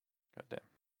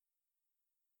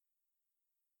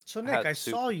 So, Nick, I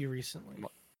saw you recently.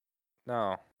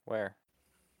 No, where?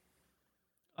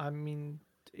 I mean,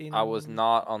 I was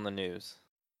not on the news.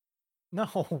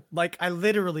 No, like, I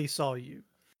literally saw you.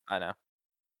 I know.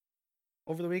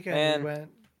 Over the weekend, we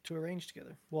went to a range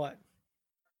together. What?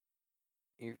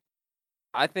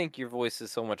 I think your voice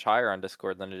is so much higher on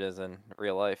Discord than it is in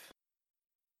real life.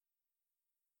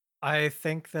 I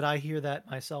think that I hear that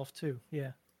myself too.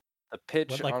 Yeah. The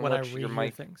pitch on when which I your rehear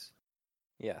mic. Things.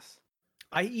 Yes.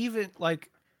 I even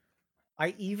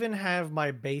have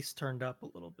my bass turned up a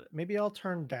little bit. Maybe I'll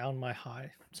turn down my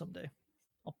high someday.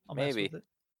 I'll mess with it.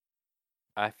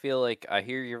 I feel like I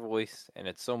hear your voice and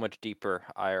it's so much deeper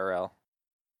IRL.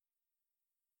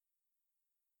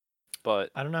 But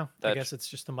I don't know. I guess it's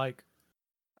just the mic.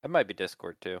 It might be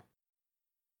Discord too.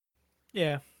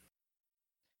 Yeah.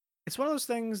 It's one of those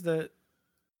things that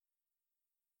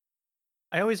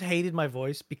I always hated my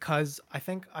voice because I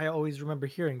think I always remember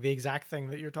hearing the exact thing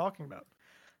that you're talking about.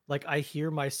 Like, I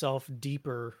hear myself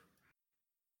deeper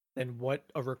than what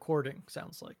a recording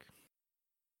sounds like.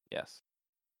 Yes.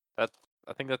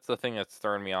 I think that's the thing that's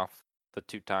thrown me off the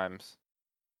 2 times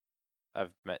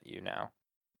I've met you now.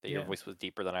 That your voice was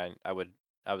deeper than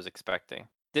I was expecting.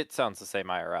 It sounds the same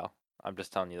IRL. I'm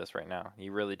just telling you this right now. He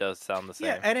really does sound the same.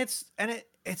 Yeah, and it's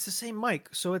the same mic,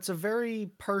 so it's a very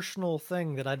personal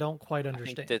thing that I don't quite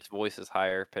understand. I think its voice is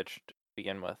higher pitched to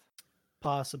begin with.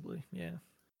 Possibly, yeah.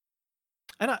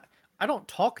 And I don't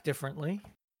talk differently.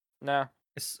 No.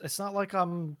 It's not like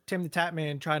I'm Tim the Tap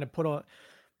Man trying to put on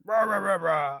rah, rah, rah,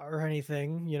 rah, or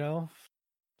anything, you know?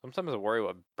 Sometimes I worry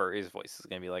what Burry's voice is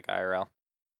gonna be like IRL.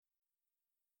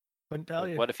 Couldn't tell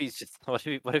Like, you. what if he's just what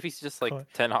if he's just like Cou-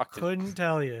 10 octaves? Couldn't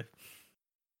tell you.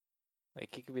 Like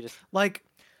he could be just Like,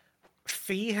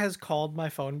 Fee has called my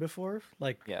phone before,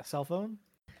 like yes. cell phone.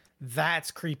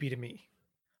 That's creepy to me.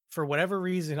 For whatever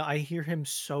reason, I hear him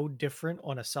so different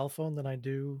on a cell phone than I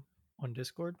do on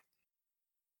Discord.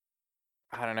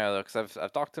 I don't know though, because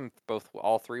I've talked to him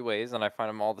all three ways, and I find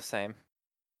them all the same.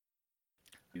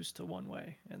 Used to one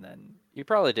way, and then You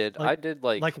probably did. like I did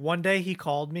like one day he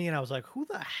called me, and I was like, "Who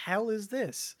the hell is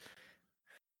this?"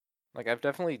 like I've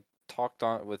definitely talked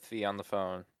on with V on the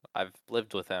phone. I've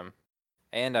lived with him,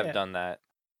 and I've Yeah. done that.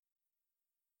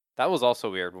 That was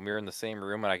also weird when we were in the same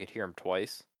room and I could hear him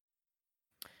twice.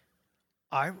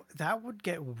 That would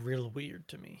get real weird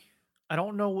to me. I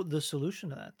don't know the solution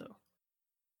to that though.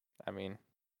 I mean,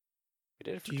 we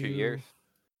did it for Do 2 years. you?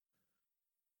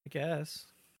 I guess.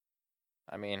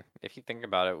 I mean, if you think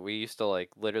about it, we used to like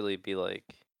literally be like,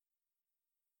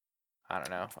 I don't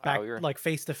know, Back we were like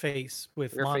face to face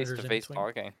with face to monitors in face between.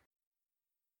 talking,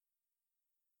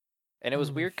 and it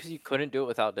was Mm. weird because you couldn't do it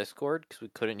without Discord because we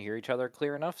couldn't hear each other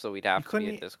clear enough, so we'd have to be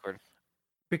couldn't at Discord.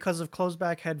 because of closed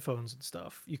back headphones and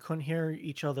stuff. You couldn't hear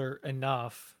each other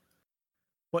enough,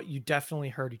 but you definitely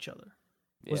heard each other.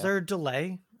 Was Yeah. there a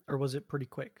delay or was it pretty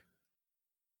quick?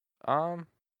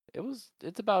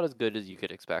 It's about as good as you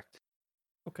could expect.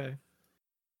 Okay.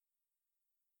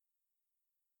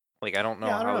 Like I don't know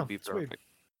Yeah, I how don't it know. would be It's weird. perfect.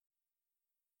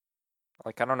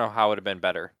 Like I don't know how it would have been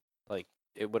better. Like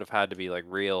it would have had to be like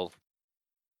real.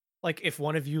 Like if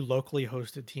one of you locally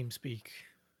hosted TeamSpeak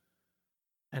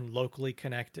and locally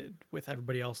connected with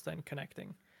everybody else then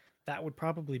connecting, that would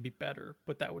probably be better,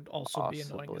 but that would also be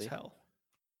annoying as Possibly. hell.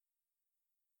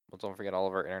 Well, don't forget all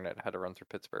of our internet had to run through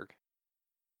Pittsburgh.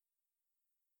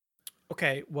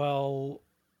 Okay, well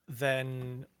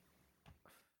then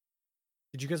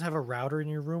did you guys have a router in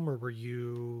your room or were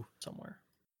you somewhere?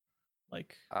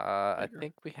 Like I bigger?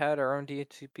 think we had our own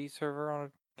DHCP server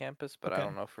on campus, but I Okay.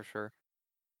 don't know for sure.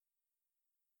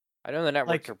 I know the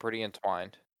networks Like are pretty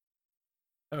entwined.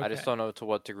 I just okay. don't know to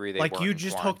what degree they Like weren't you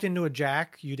just entwined. hooked into a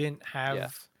jack, you didn't have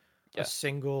Yes. a Yes.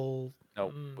 single No,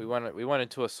 we went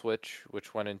into a switch,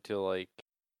 which went into like.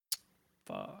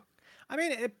 fuck. I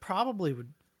mean, it probably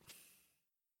would.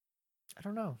 I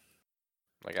don't know.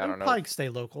 Like It I would don't know. probably stay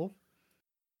local.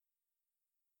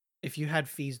 If you had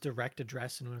Fee's direct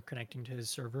address and were connecting to his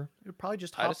server, it would probably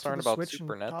just I hop just to learned the about switch and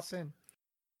SuperNets. top in.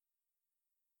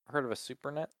 Heard of a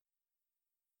SuperNet?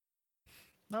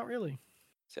 Not really.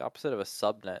 It's the opposite of a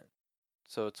subnet.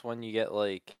 So it's when you get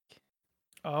like.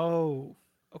 Oh,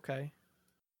 okay.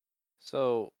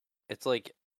 So it's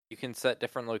like you can set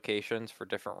different locations for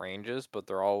different ranges, but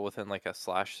they're all within like a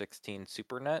 /16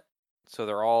 SuperNet. So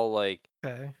they're all like.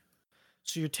 Okay.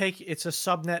 So it's a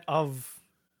subnet of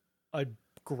a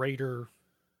greater.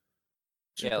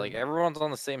 Yeah, like supernet. everyone's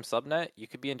on the same subnet. You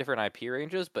could be in different IP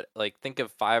ranges, but like think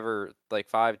of 5,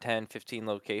 10, 15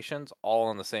 locations all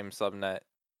on the same subnet.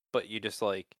 But you just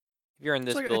like if you're in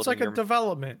this It's building, like a you're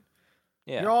development.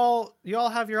 yeah. You all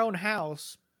have your own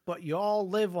house, but you all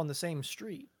live on the same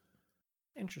street.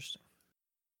 Interesting.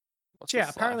 What's So yeah,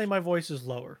 the apparently slash? my voice is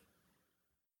lower.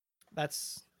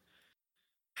 That's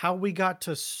how we got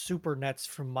to super nets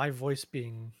from my voice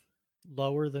being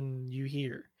lower than you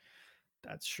hear.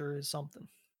 That sure is something.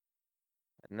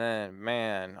 And then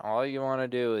man, all you want to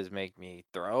do is make me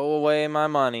throw away my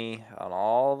money on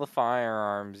all the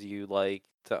firearms you like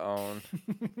to own.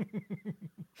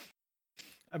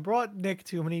 I brought Nick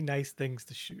too many nice things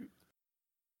to shoot.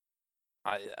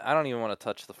 I don't even want to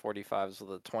touch the 45s with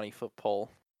a 20-foot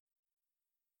pole.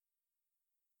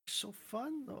 They're so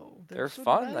fun though. They're so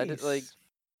fun. nice. I did like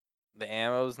the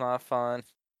ammo's not fun.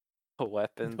 The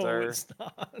weapons No, are it's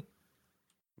not.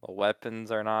 the weapons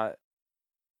are not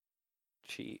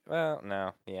cheap. Well,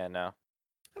 no. Yeah, no.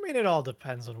 I mean, it all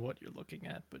depends on what you're looking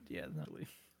at, but yeah, not really.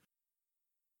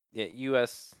 Yeah,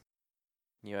 US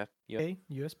Okay,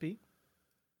 USB.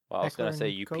 Well, I was gonna Heckler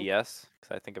say and Koch? UPS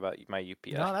because I think about my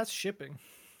UPS. No, that's shipping.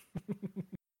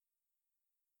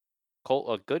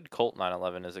 A good Colt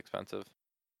 911 is expensive.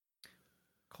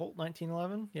 Colt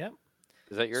 1911. Yep.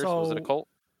 Is that yours? Was it a So Colt?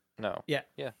 No. yeah,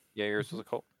 Yeah. Yours was a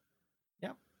Colt.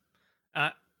 yep.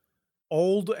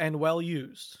 Old and well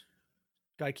used.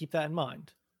 Gotta keep that in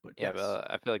mind. But Yeah, yes.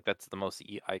 but I feel like that's the most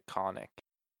iconic.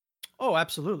 Oh,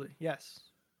 absolutely. Yes.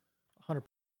 100%.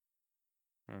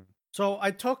 Hmm. So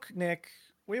I took Nick,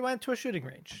 we went to a shooting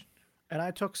range and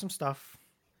I took some stuff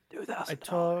I $2,000.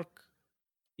 took,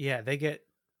 yeah, they get,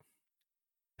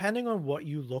 depending on what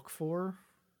you look for,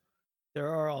 there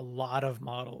are a lot of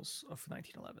models of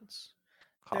 1911s.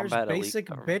 There's Combat Elite basic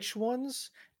Government. bitch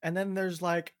ones, and then there's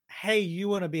like, hey, you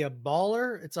want to be a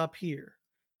baller? It's up here,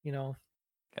 you know?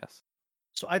 Yes.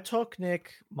 So I took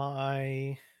Nick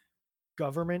my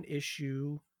government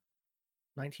issue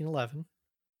 1911,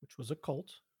 which was a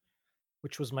Colt,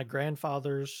 which was my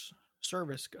grandfather's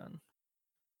service gun.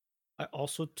 I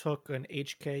also took an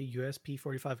HK USP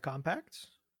 45 compact,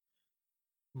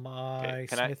 Okay. my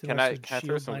Can I Smith and can I Wesson can I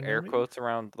throw Shield some 9 air millimeter. quotes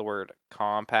around the word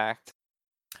compact?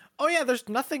 Oh yeah, there's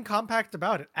nothing compact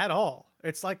about it at all.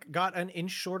 It's like got an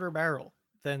inch shorter barrel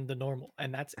than the normal,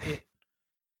 and that's it.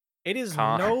 It is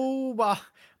Con no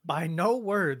by no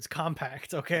words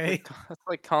compact, okay? it's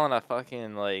like calling a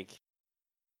fucking like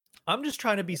I'm just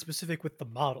trying to be specific with the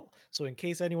model. So in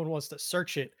case anyone wants to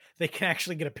search it, they can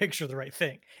actually get a picture of the right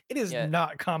thing. It is yeah.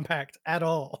 not compact at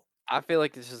all. I feel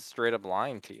like this is straight up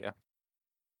lying to you.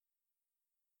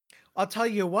 I'll tell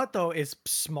you what though, it's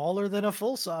smaller than a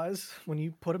full size when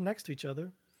you put them next to each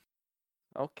other.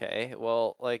 Okay.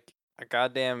 Well, like a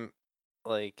goddamn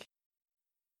like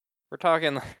we're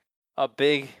talking a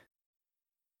big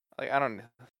like I don't know.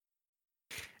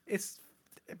 It's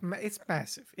it's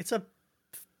massive. It's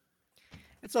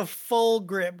a full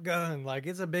grip gun. Like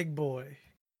it's a big boy.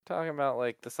 Talking about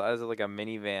like the size of like a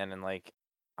minivan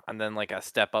and then like a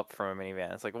step up from a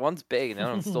minivan. It's like one's big and the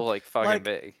other one's still like fucking Like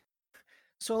big.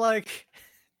 so like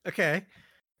okay,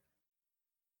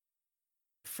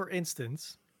 for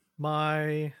instance,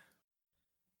 my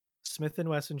Smith and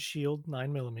Wesson Shield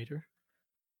 9 millimeter.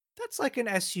 That's like an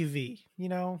SUV, you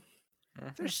know? Hmm.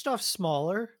 There's stuff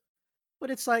smaller, but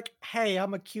it's like, hey,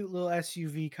 I'm a cute little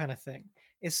SUV kind of thing.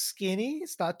 It's skinny,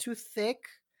 it's not too thick,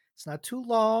 it's not too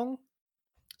long.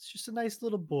 It's just a nice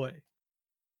little boy.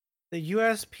 The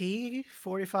USP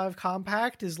 45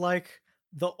 compact is like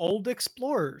the old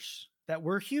Explorers that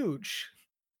were huge.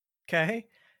 Okay?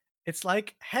 It's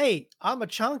like, hey, I'm a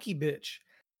chunky bitch.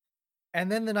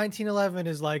 And then the 1911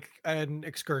 is like an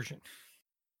excursion,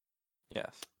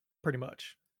 Yes. pretty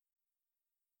much.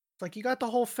 It's like you got the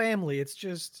whole family. It's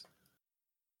just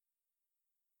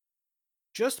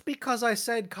because I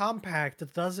said compact,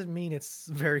 it doesn't mean it's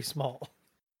very small.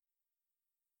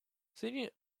 So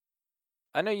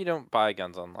I know you don't buy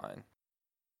guns online.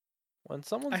 When I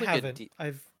someone's like haven't.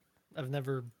 I've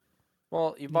never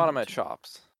well, you bought them needed at to.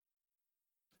 shops.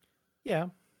 Yeah.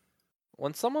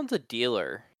 When someone's a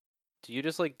dealer, do you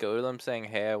just like go to them saying,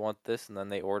 "Hey, I want this," and then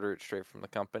they order it straight from the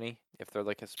company if they're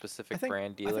like a I specific think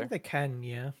brand I think dealer? they can,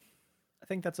 yeah. I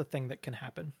think that's a thing that can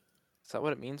happen. Is that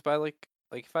what it means by like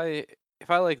if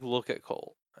I like look at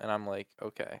Colt and I'm like,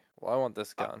 okay, well I want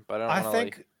this I, gun, but I don't I want to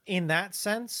like think in that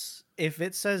sense, if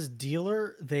it says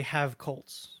dealer, they have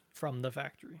Colts from the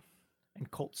factory and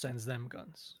Colt sends them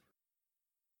guns.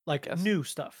 I Like guess new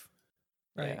stuff,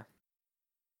 right? yeah.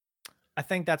 I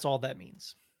think that's all that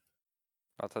means.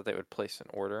 I thought they would place an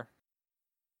order.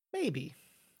 Maybe.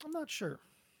 I'm not sure.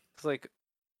 Cause like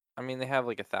I mean they have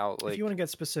like a thousand If you want like to get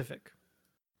specific.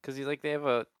 cause you like they have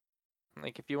a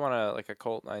like if you want to like a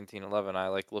Colt 1911, I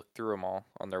like look through them all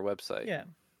on their website. Yeah,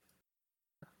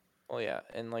 Well yeah,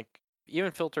 and like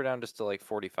even filter down just to like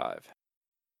 45.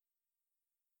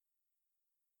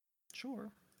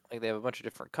 sure. Like they have a bunch of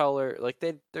different color. Like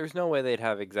there's no way they'd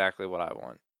have exactly what I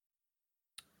want.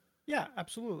 Yeah,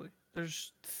 absolutely.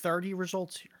 There's 30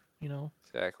 results here, you know?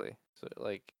 Exactly. So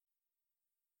like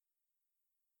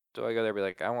do I go there and be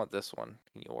like, I want this one.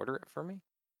 Can you order it for me?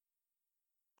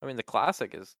 I mean the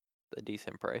classic is a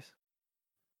decent price,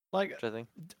 Like which I think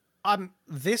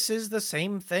this is the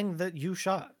same thing that you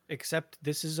shot, except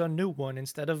this is a new one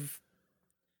instead of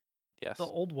the yes.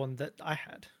 old one that I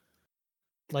had.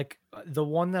 Like the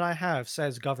one that I have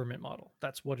says government model.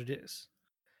 That's what it is.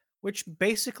 Which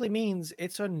basically means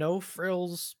it's a no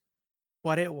frills,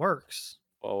 but it works.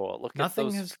 Oh,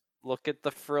 Nothing has look at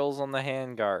the frills on the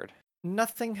handguard.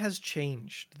 nothing has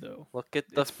changed though. Look at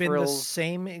the It's been the frills.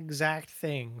 same exact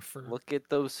thing for Look at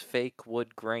those fake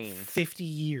wood grains. 50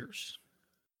 years.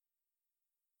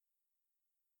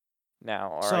 Now,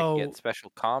 or I could get So,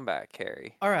 special combat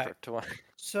carry all for right. 20.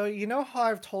 So, you know how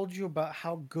I've told you about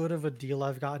how good of a deal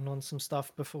I've gotten on some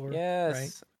stuff before, right?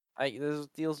 Yes. Those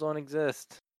deals don't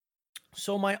exist.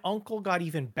 So, my uncle got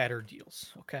even better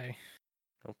deals, okay?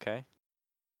 Okay.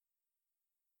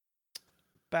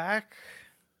 Back,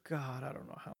 God, I don't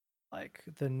know how. Like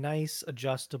the nice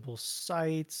adjustable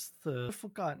sights, the beautiful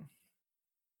gun.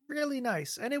 Really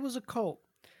nice. And it was a Colt.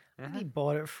 And Hmm. he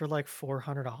bought it for like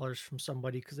 $400 from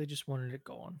somebody because they just wanted it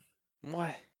going.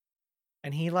 What?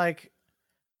 And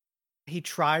he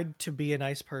tried to be a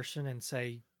nice person and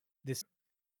say this,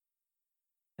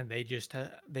 and they just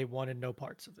they wanted no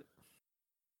parts of it.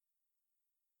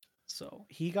 So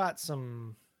he got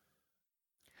some,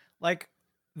 like,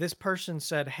 this person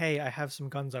said, "Hey, I have some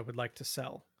guns I would like to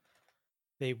sell."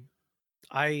 They,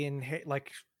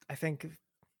 like, I think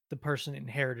the person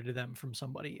inherited them from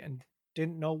somebody and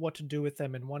didn't know what to do with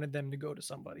them and wanted them to go to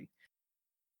somebody.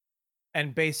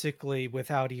 And basically,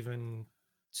 without even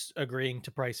agreeing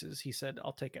to prices, he said,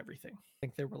 "I'll take everything." I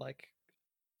think there were like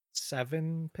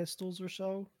 7 pistols or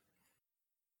so.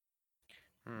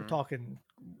 We're talking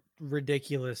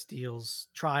ridiculous deals,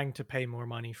 trying to pay more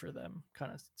money for them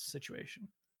kind of situation.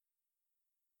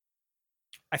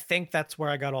 I think that's where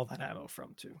I got all that ammo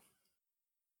from too.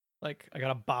 Like, I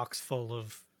got a box full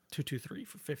of 223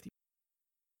 for 50,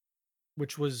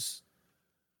 which was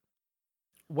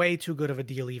way too good of a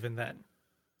deal even then.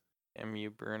 MU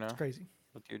Bruno. It's crazy.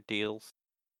 With your deals.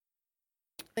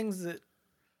 Things that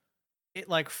it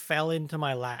like fell into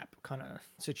my lap kind of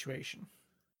situation.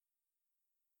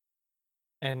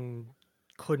 And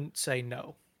couldn't say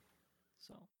no.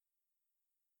 So,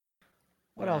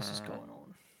 what else is going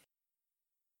on?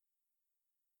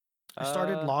 I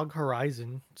started Log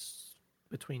Horizon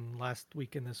between last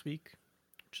week and this week,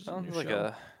 which is a new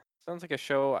show. Sounds like a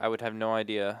show I would have no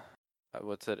idea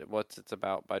what's it's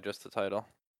about by just the title.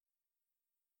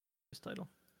 This title.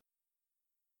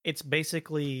 It's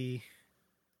basically,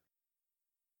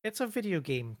 it's a video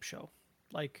game show.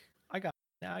 Like,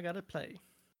 now I gotta play.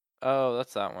 Oh,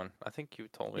 that's that one. I think you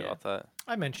told me about that.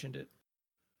 I mentioned it.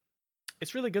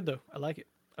 It's really good though. I like it.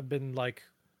 I've been like,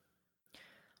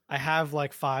 I have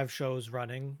like 5 shows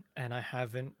running, and I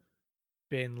haven't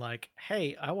been like,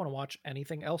 hey, I want to watch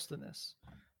anything else than this.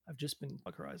 I've just been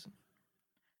Log Horizon.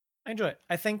 I enjoy it.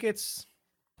 I think it's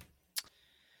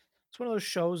one of those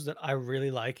shows that I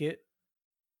really like it,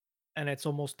 and it's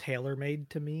almost tailor-made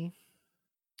to me.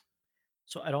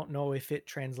 So I don't know if it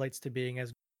translates to being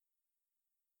as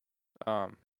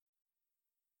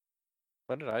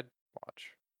What did I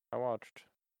watch? I watched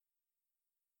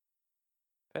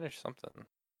finished something.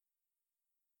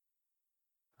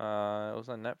 It was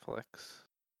on Netflix.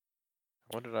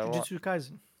 What did I watch? Jujutsu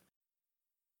Kaisen.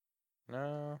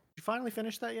 No. Did you finally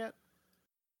finish that yet?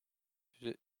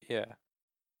 Yeah.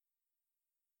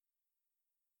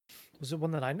 Was it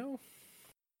one that I know?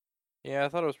 Yeah, I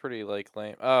thought it was pretty like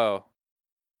lame. Oh.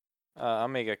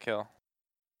 Omega Kill.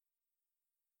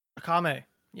 Akame.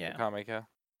 Yeah. Akame Kill.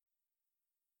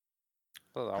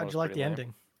 How'd you like the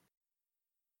ending?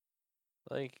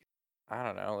 Like, I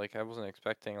don't know. Like, I wasn't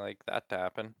expecting like that to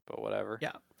happen, but whatever.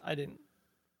 Yeah, I didn't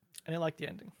like the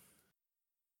ending.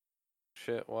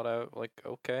 Shit,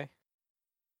 okay.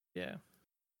 Yeah.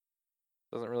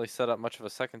 Doesn't really set up much of a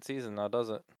second season now, does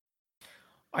it?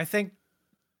 I think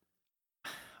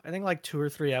like 2 or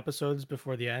 3 episodes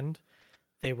before the end,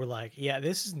 they were like, yeah,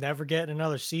 this is never getting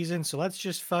another season, so let's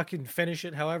just fucking finish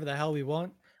it however the hell we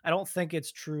want. I don't think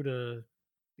it's true to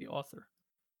the author,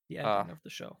 the ending of the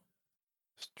show.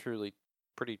 It's truly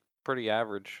pretty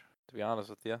average, to be honest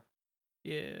with you.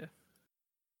 Yeah.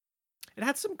 It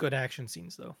had some good action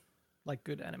scenes though, like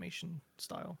good animation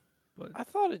style. But I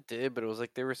thought it did, but it was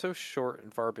like they were so short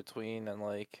and far between, and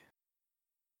like,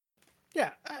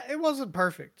 yeah, it wasn't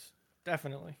perfect,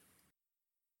 definitely.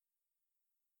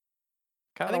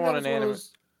 kind of want an anime.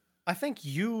 I think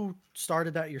you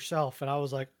started that yourself, and I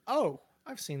was like, oh,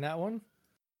 I've seen that one.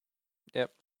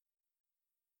 Yep.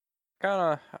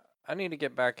 I need to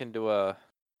get back into an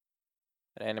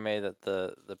anime that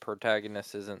the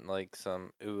protagonist isn't like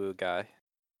some uwu guy.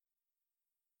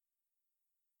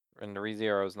 And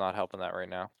ReZero is not helping that right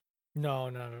now. No,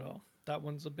 not at all. That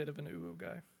one's a bit of an uwu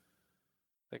guy.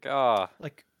 Like,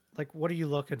 like what are you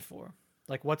looking for?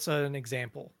 Like, what's an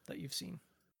example that you've seen?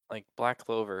 Like Black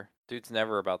Clover. Dude's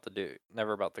never about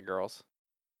the girls.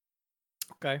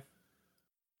 Okay.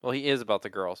 Well, he is about the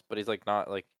girls, but he's like not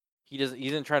like he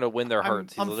isn't trying to win their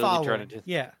hearts. He's literally trying to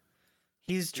Yeah.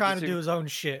 He's trying to do his own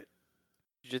shit.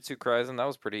 Jujutsu Kaisen, that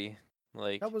was pretty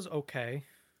like that was okay.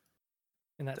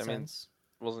 In that sense.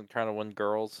 Wasn't trying to win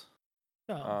girls.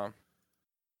 No.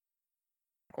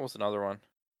 What was another one?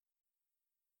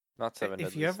 Not Seven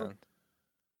Deadly Sins.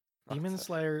 Demon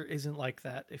Slayer isn't like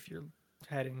that if you're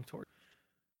heading toward.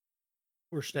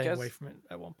 We're staying away from it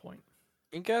at one point.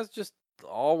 You guys just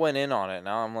all went in on it.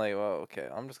 Now I'm like, well, okay,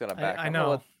 I'm just gonna back. I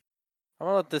know. I'm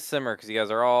gonna let this simmer because you guys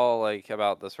are all like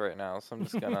about this right now. So I'm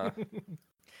just gonna.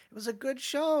 It was a good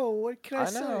show. What can I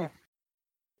say? Know.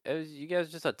 You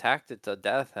guys just attacked it to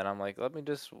death, and I'm like,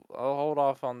 I'll hold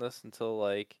off on this until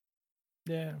like.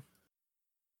 Yeah.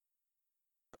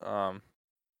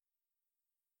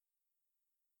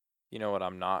 You know what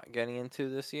I'm not getting into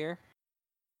this year?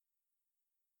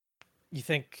 You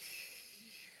think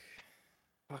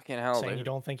Fucking hell, saying you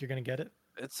don't think you're gonna get it?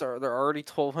 they're already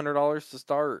 $1,200 to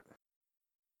start.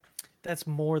 That's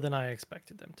more than I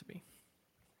expected them to be.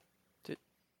 Dude,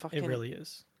 It really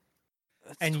is.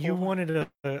 That's And you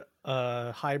 1,200. wanted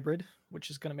a hybrid, which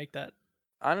is gonna make that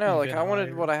I know, like even I wanted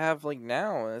higher. what I have like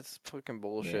now, and it's fucking Yeah.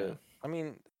 bullshit. I mean,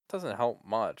 it doesn't help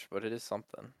much, but it is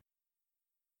something.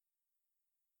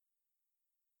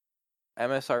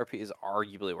 MSRP is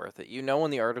arguably worth it. You know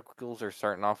when the articles are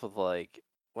starting off with like,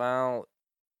 well,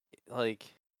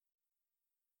 like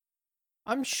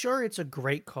I'm sure it's a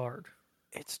great card,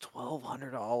 it's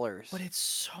 $1,200. but it's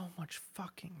so much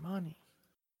fucking money.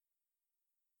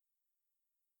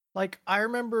 Like I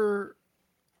remember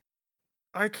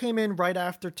I came in right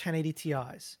after 1080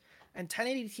 Ti's, and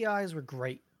 1080 Ti's were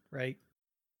great, right?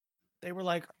 They were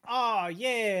like, oh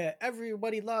yeah,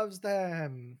 everybody loves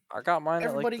them. I got mine at like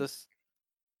Everybody this.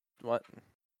 What?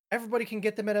 everybody can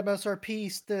get them at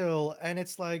MSRP still, and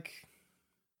it's like,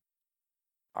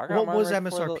 I got what mine was right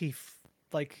before the. MSRP?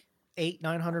 Like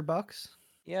 $800-900,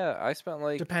 Yeah,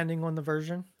 depending on the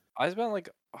version. I spent like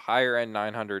higher end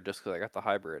 900 just because I got the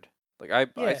hybrid. Like I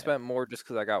Yeah, spent more just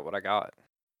because I got what I got.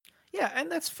 yeah,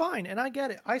 and that's fine, and I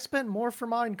get it. I spent more for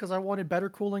mine because I wanted better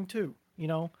cooling too. You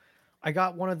know, I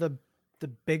got one of the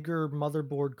bigger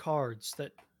motherboard cards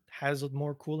that has a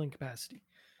more cooling capacity.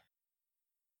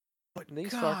 But And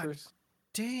these god fuckers.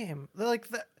 damn, like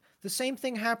the same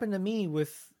thing happened to me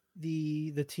with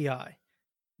the TI,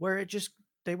 where it just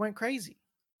they went crazy.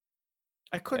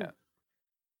 I Yeah. couldn't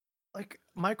like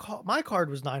my card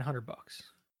was $900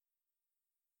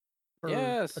 for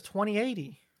Yes. a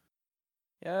 2080.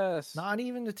 Yes. Not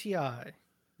even the TI.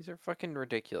 These are fucking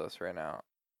ridiculous right now.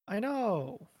 I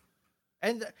know.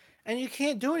 And you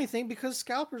can't do anything because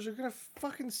scalpers are gonna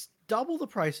fucking double the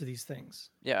price of these things.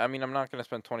 Yeah, I mean, I'm not gonna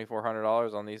spend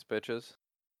 $2,400 on these bitches.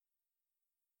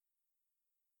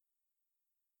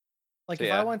 Like So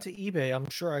if I yeah, went to eBay, I'm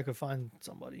sure I could find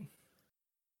somebody.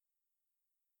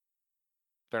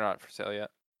 they're not for sale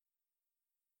yet.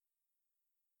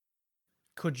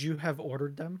 Could you have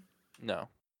ordered them? No,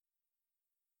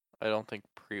 I don't think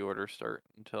pre-orders start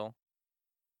until.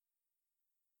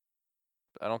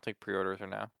 I don't think pre-orders are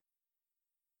now,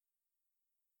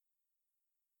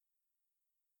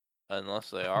 unless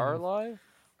they are live.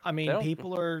 I They mean, don't.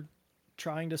 people are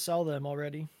trying to sell them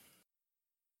already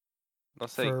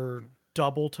Let's say. for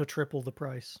double to triple the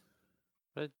price.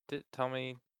 But it did tell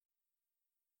me.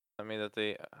 Tell me that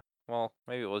they. Well,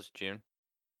 maybe it was June.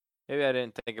 Maybe I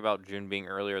didn't think about June being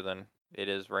earlier than it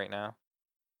is right now.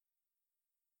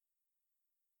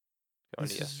 Going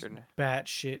to This is yesterday.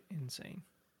 batshit insane.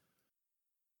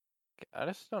 I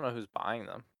just don't know who's buying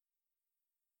them.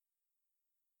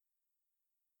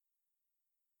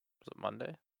 Was it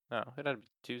Monday? No, it had to be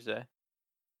Tuesday.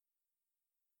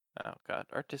 Oh god,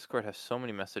 our Discord has so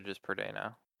many messages per day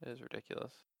now. It is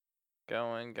ridiculous.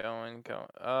 Going.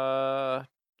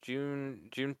 June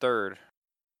 3rd.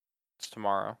 It's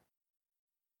tomorrow.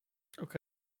 Okay.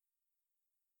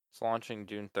 It's launching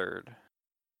June 3rd.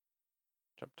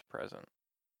 Jump to present.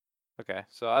 Okay,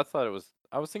 so I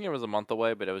was thinking it was a month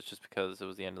away, but it was just because it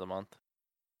was the end of the month.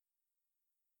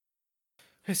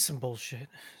 It's some bullshit,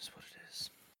 is what it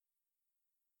is.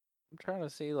 I'm trying to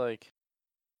see like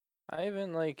I've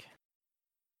been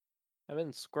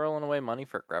squirreling away money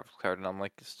for a graphics card, and I'm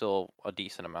like still a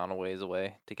decent amount of ways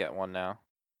away to get one now.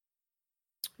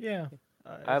 Yeah.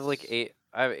 I have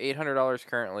 $800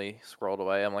 currently scrolled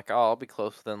away. I'm like, oh, I'll be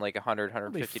close within like It'll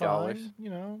be $150. fine, you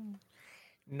know.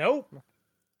 Nope.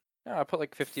 Yeah, I put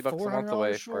like $50 a month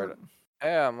away $400 for short. it.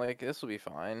 Yeah, I'm like, this will be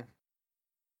fine.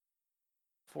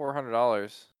 $400.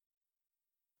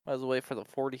 Might as well wait for the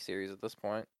 40 series at this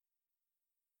point.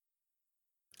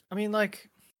 I mean, like,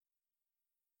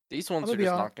 These ones I'm are gonna be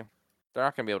just honest. they're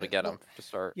not gonna be able to get them to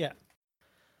start. Yeah.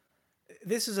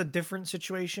 This is a different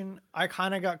situation. I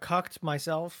kind of got cucked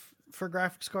myself for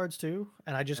graphics cards too,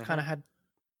 and I just kind of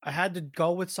I had to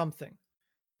go with something.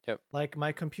 Yep. Like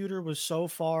my computer was so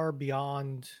far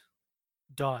beyond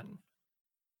done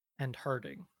and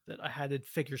hurting that I had to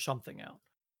figure something out.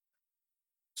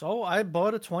 So I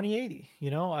bought a 2080.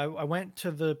 You know, I went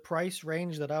to the price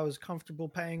range that I was comfortable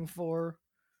paying for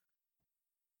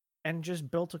and just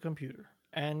built a computer.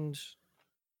 And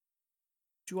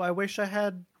do I wish I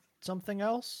had something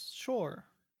else? Sure.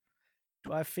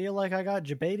 Do I feel like I got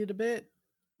debated a bit?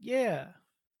 Yeah.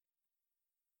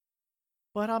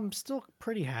 But I'm still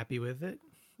pretty happy with it.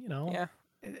 You know, Yeah.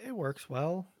 it works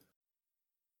well.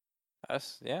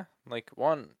 Yeah. Like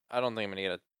one, I don't think I'm gonna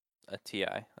get a TI.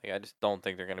 Like I just don't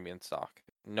think they're gonna be in stock.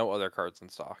 No other cards in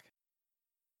stock.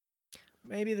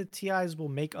 maybe the TIs will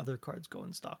make other cards go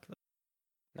in stock though.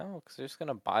 No, because they're just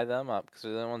gonna buy them up because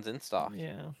they're the ones in stock.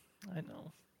 Yeah, I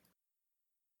know.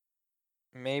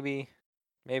 Maybe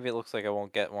it looks like I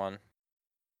won't get one.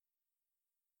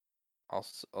 I'll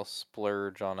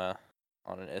splurge on an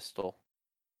Istel.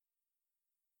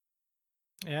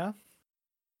 Yeah.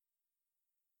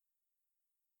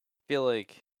 Feel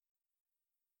like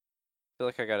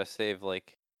I gotta save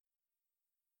like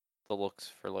the looks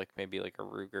for like maybe like a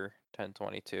Ruger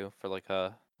 1022 for like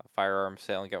a firearm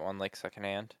sale and get one like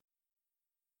secondhand.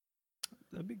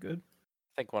 That'd be good.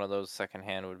 I think one of those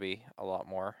secondhand would be a lot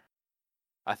more.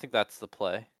 I think that's the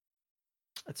play.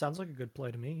 It sounds like a good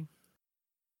play to me.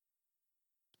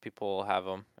 People will have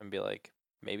them and be like,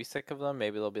 maybe sick of them.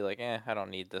 Maybe they'll be like, I don't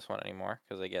need this one anymore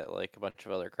because I get like a bunch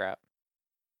of other crap.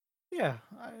 Yeah,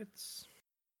 it's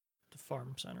the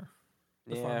farm center.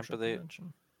 The Yeah, farm show but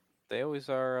convention. they always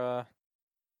are. I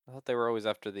thought they were always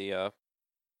after the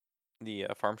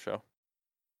farm show.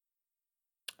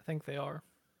 I think they are.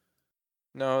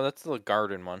 No, that's the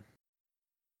garden one.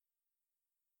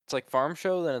 It's like farm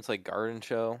show, then it's like garden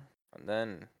show, and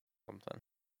then something.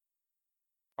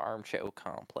 Farm show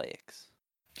complex.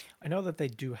 I know that they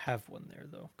do have one there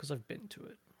though, because I've been to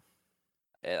it.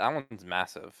 That one's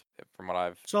massive, from what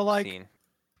I've seen.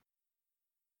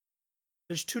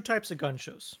 There's two types of gun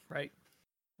shows, right?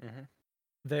 Mm-hmm.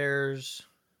 There's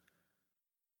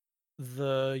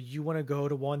you want to go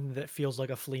to one that feels like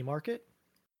a flea market,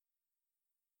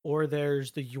 or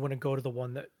there's you want to go to the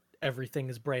one that everything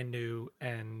is brand new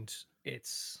and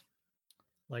it's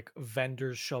like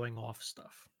vendors showing off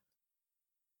stuff.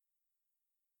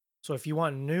 So if you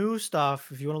want new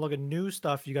stuff, if you want to look at new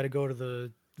stuff, you got to go to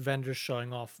the vendors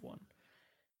showing off one.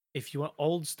 If you want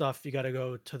old stuff, you got to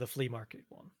go to the flea market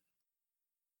one.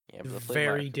 Yeah, but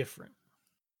very different.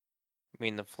 I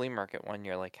mean, the flea market one,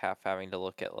 you're like half having to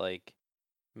look at like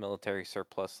military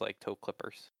surplus, like toe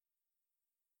clippers.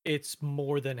 It's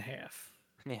more than half.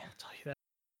 Yeah, I'll tell you that.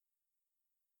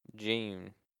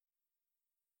 June.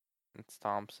 It's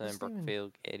Thompson,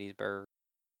 Brookfield, Gettysburg,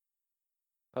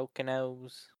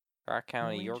 Poconos, Rock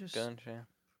County, York Gun Show. Can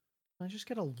I just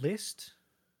get a list?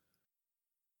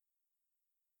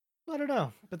 I don't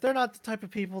know, but they're not the type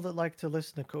of people that like to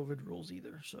listen to COVID rules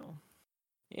either. So,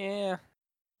 yeah,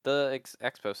 the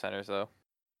expo centers though,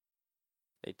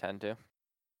 they tend to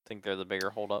think they're the bigger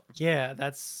holdup. Yeah,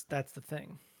 that's the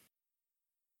thing.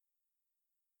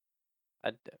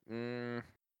 I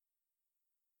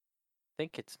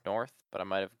think it's north, but I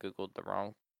might have googled the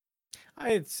wrong.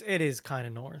 It is kind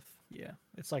of north. Yeah,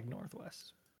 it's like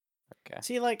northwest. Okay.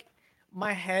 See, like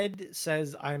my head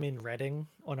says I'm in Reading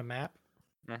on a map.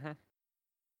 Mm-hmm.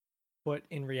 But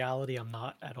in reality, I'm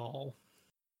not at all.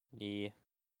 Yeah.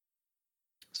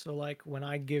 So, like, when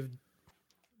I give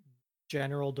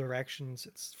general directions,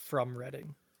 it's from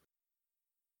Reading.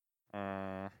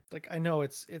 Like, I know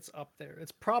it's up there.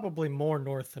 It's probably more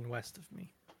north than west of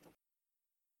me.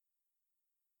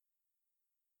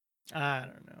 I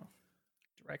don't know.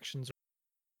 Directions.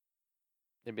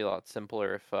 It'd be a lot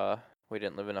simpler if we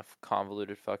didn't live in a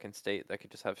convoluted fucking state that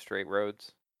could just have straight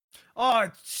roads. Oh,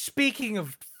 speaking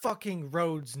of fucking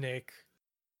roads, Nick.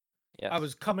 Yes. I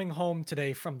was coming home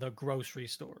today from the grocery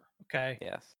store, okay?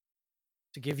 Yes.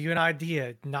 To give you an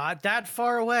idea, not that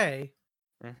far away.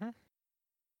 Mm-hmm.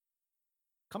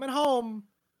 Coming home.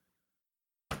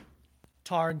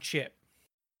 Tar and chip.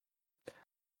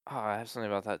 Oh, I have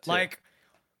something about that too. Like,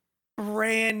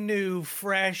 brand new,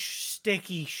 fresh,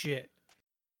 sticky shit.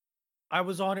 I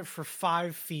was on it for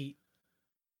 5 feet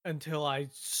until I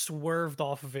swerved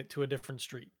off of it to a different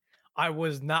street. I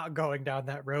was not going down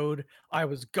that road. I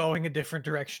was going a different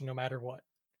direction no matter what.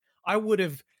 I would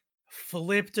have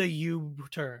flipped a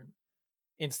U-turn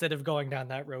instead of going down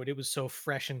that road. It was so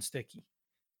fresh and sticky.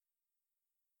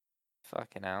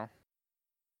 Fucking hell.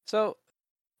 So,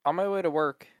 on my way to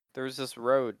work, there's this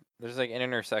road. There's like an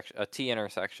intersection, a T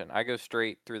intersection. I go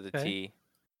straight through the T.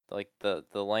 Like the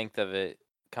length of it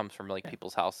comes from like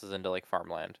people's houses into like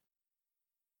farmland.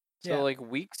 So like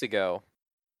weeks ago,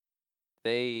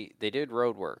 they did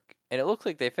road work, and it looked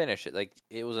like they finished it. Like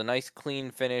it was a nice clean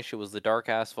finish. It was the dark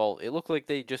asphalt. It looked like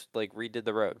they just like redid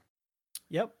the road.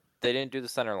 Yep. They didn't do the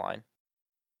center line.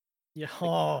 Yeah.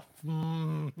 Oh.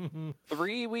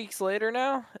 3 weeks later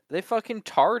now, they fucking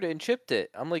tarred and chipped it.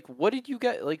 I'm like, what did you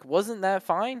get? Like, wasn't that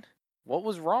fine? What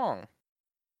was wrong?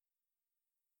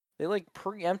 They like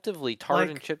preemptively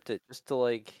tarred and chipped it just to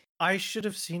like. I should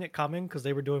have seen it coming because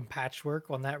they were doing patchwork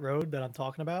on that road that I'm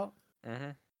talking about. Mm-hmm.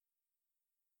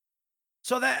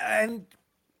 So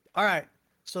all right.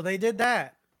 So they did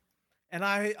that, and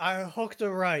I hooked a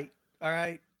right. All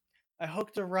right, I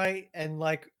hooked a right, and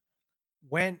like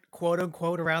went quote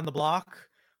unquote around the block,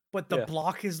 but the Yeah.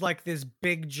 block is like this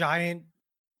big giant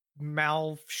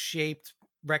mouth shaped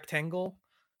rectangle,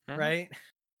 Mhm. right?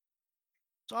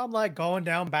 So I'm like going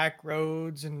down back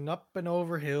roads and up and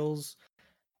over hills,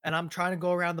 and I'm trying to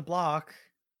go around the block.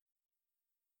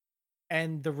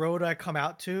 And the road I come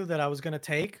out to that I was gonna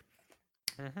take,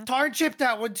 Mhm. tar and chip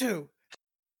that one too.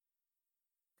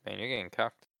 Man, you're getting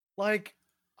cucked. Like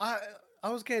I I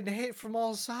was getting hit from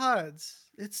all sides.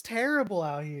 It's terrible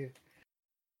out here.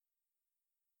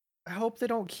 I hope they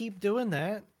don't keep doing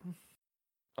that.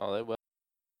 Oh, they will.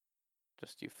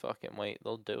 Just you fucking wait.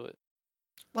 They'll do it.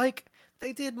 Like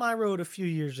they did my road a few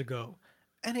years ago,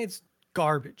 and it's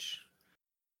garbage.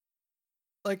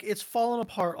 Like it's fallen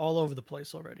apart all over the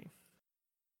place already.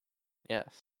 Yes.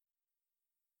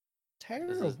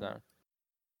 This is Terrible. no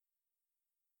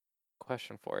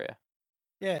question for you.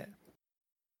 Yeah.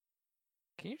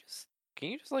 Can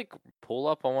you just like pull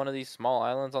up on one of these small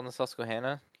islands on the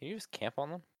Susquehanna? Can you just camp on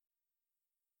them?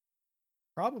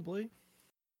 Probably. I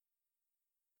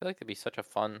feel like it'd be such a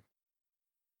fun.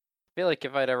 I feel like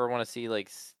if I'd ever want to see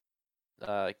like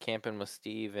camping with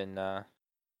Steve and a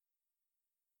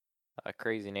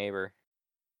crazy neighbor,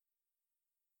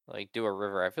 like do a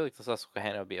river, I feel like the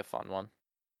Susquehanna would be a fun one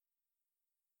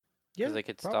because Yeah, they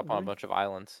could stop on a probably. bunch of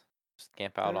islands, just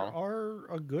camp out on There them.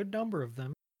 are a good number of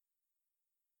them.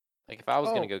 Like if I was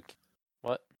gonna Oh, go,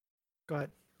 what? go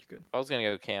ahead. You're good. If I was gonna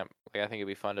go camp, like I think it'd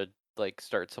be fun to like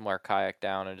start somewhere, kayak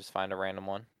down, and just find a random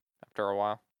one after a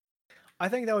while. I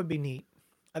think that would be neat.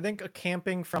 I think a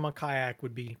camping from a kayak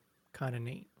would be kind of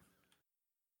neat.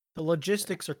 The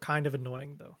logistics are kind of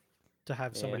annoying though, to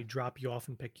have Yeah. somebody drop you off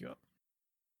and pick you up.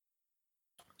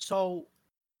 So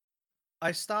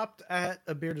I stopped at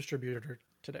a beer distributor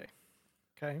today.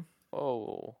 Okay.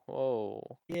 Whoa,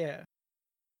 whoa. Yeah.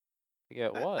 You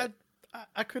get I what? I,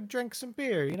 I could drink some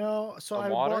beer, you know. So Some I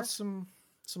bought water? some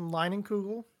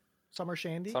Leinenkugel summer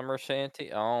shandy. Summer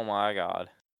shanty? Oh my god.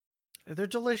 They're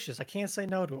delicious. I can't say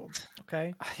no to them.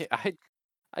 Okay.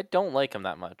 I don't like them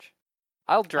that much.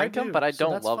 I'll I drink them, but do. I So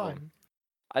don't that's love them. fine.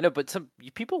 I know, but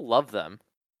people love them.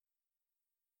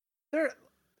 They're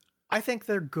I think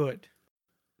they're good.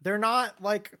 They're not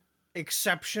like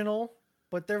exceptional,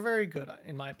 but they're very good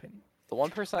in my opinion. The one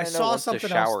person I I know saw wants to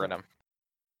something else shower in though. them.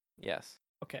 Yes.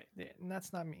 Okay, yeah, and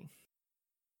that's not me.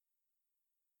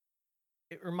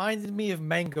 It reminded me of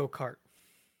Mango Cart.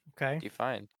 Okay, Do you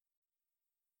find?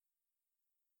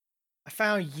 I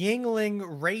found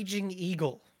Yingling Raging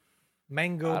Eagle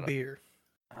mango I don't. beer.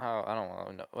 Oh, I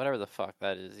don't know. Whatever the fuck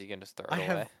that is, you can just throw I it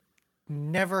have away.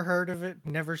 never heard of it,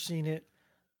 never seen it.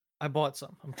 I bought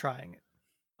some. I'm trying it.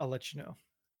 I'll let you know.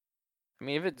 I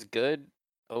mean, if it's good,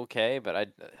 okay, but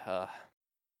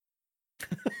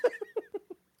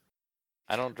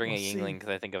I don't drink We'll a Yingling see. because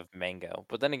I think of mango.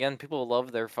 But then again, people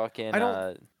love their fucking I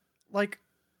don't like.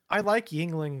 I like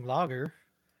Yingling Lager,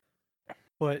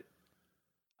 but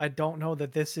I don't know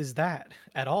that this is that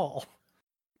at all.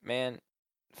 man,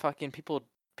 fucking people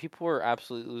were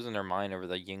absolutely losing their mind over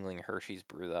the Yingling Hershey's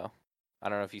brew though. I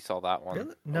don't know if you saw that one.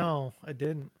 Really? No, I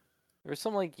didn't. There was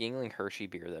some like Yingling Hershey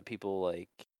beer that people like.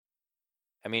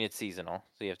 I mean, it's seasonal,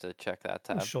 so you have to check that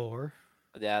I'm tab. sure.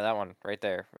 Yeah, that one right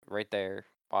there,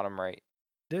 bottom right.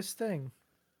 This thing.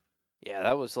 Yeah,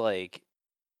 that was like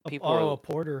people Oh, were a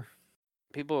porter.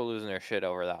 people were losing their shit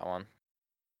over that one.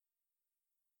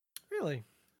 Really?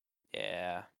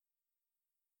 Yeah,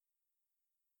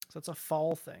 So it's a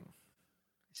fall thing.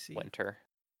 I see. winter.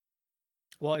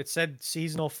 Well, it said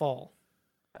seasonal fall.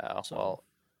 Oh So well,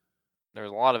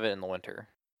 there's a lot of it in the winter.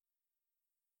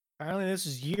 apparently this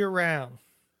is year round.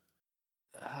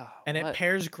 Oh, And it what?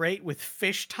 pairs great with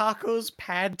fish tacos,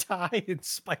 pad thai, and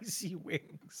spicy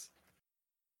wings.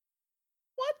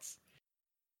 What?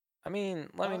 I mean,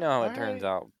 let me know how it turns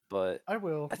out. But I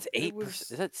will. that's It 8%. Is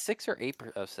was. that 6 or 8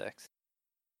 of 6?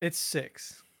 It's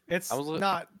 6. I It's was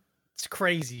not. It's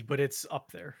crazy, but it's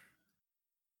up there.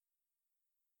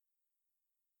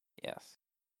 yes.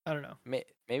 I don't know.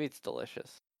 Maybe it's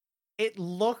delicious. It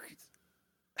looked.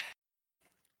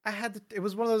 I had to. It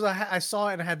was one of those. I saw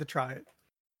it and I had to try it.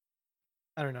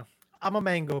 I don't know. I'm a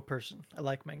mango person. I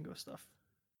like mango stuff.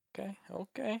 Okay. We'll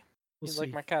He's like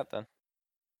see. my cat then.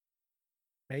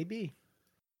 Maybe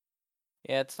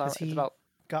Yeah, it's has not. It's he about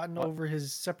gotten what? over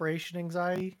his separation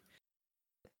anxiety?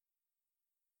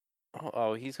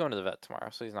 Oh, he's going to the vet tomorrow,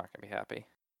 so he's not gonna be happy.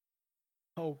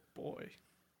 Oh boy.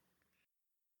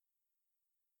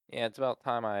 Yeah, it's about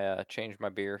time I change my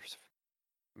beers.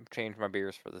 Change my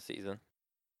beers for the season.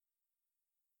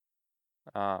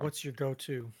 What's your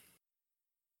go-to?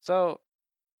 So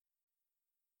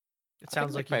It I think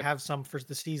sounds like like you my have some for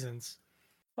the seasons.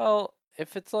 well,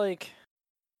 if it's like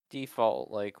default,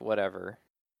 like whatever.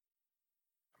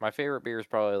 My favorite beer is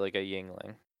probably like a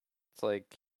Yingling. It's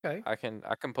like Okay. I can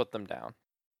put them down.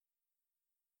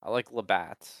 I like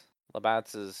Labatt's.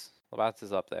 Labatt's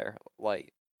is up there.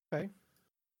 Light. Okay.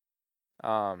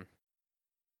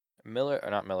 Miller or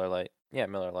not Miller Lite. Yeah,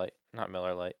 Miller Lite. Not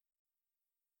Miller Lite.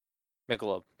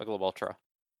 Michelob Ultra.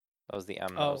 That was the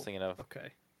M that I was Oh, thinking of.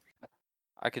 okay.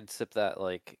 I could sip that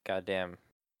like goddamn.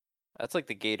 That's like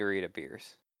the Gatorade of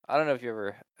beers. I don't know if you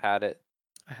ever had it.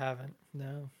 I haven't.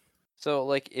 No. So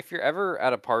like if you're ever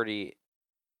at a party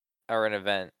or an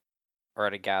event or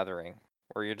at a gathering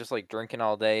where you're just like drinking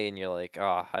all day and you're like,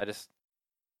 oh, I just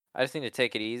need to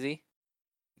take it easy.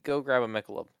 Go grab a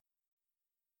Michelob.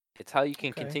 It's how you can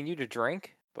Okay. continue to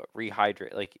drink but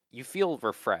rehydrate. Like you feel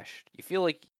refreshed. You feel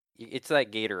like it's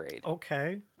that Gatorade.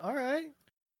 Okay. All right.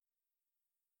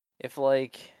 If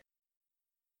like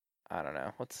I don't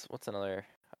know, what's another?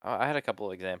 I had a couple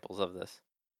of examples of this.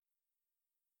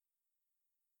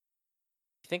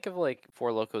 Think of like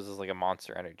Four Locos as like a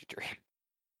Monster Energy drink.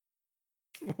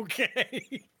 Okay.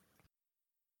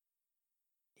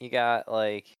 You got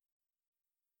like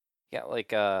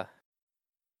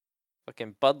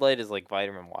fucking Bud Light is like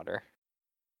vitamin water.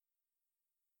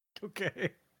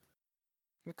 Okay.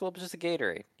 Michelob is just a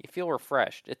Gatorade. You feel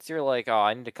refreshed. It's you're like, oh,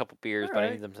 I need a couple beers, All but I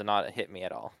need right. them to not hit me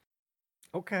at all.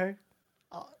 Okay.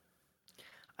 Uh,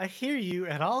 I hear you,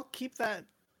 and I'll keep that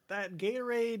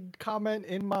Gatorade comment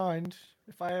in mind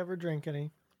if I ever drink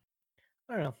any.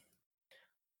 I don't know.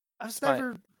 I was It's my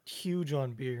never huge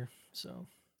on beer, so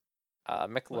but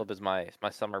Michelob is my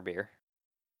summer beer.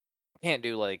 Can't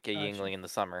do like a gotcha. Yingling in the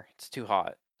summer. It's too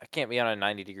hot. I can't be on a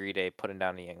 90-degree day putting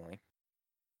down a Yingling.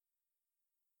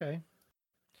 Okay.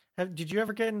 Did you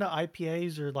ever get into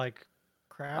IPAs or like Oh,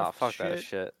 craft fuck that shit?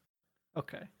 shit.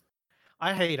 Okay.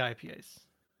 I hate IPAs.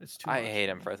 It's too I much hate for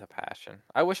them me. for the passion.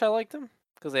 I wish I liked them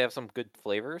because they have some good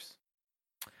flavors.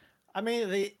 I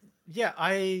mean, yeah,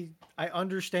 I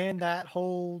understand that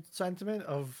whole sentiment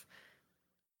of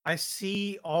I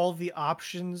see all the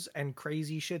options and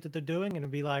crazy shit that they're doing, and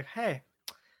it'd be like, hey,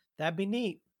 that'd be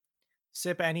neat.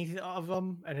 Sip any of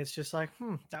them, and it's just like,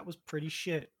 that was pretty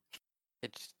shit.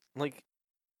 It's like,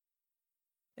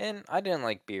 and I didn't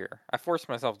like beer. I forced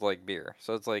myself to like beer,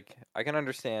 so it's like I can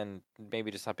understand maybe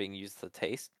just not being used to the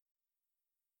taste.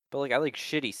 But like I like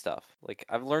shitty stuff. Like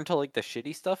I've learned to like the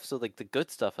shitty stuff, so like the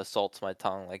good stuff assaults my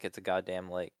tongue like it's a goddamn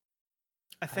like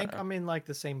I I don't think know. I'm in like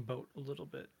the same boat a little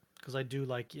bit because I do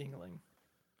like Yingling,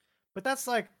 but that's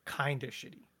like kind of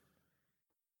shitty.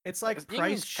 It's like Yingling's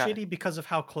priced kind of shitty because of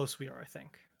how close we are. I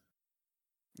think.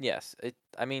 yes.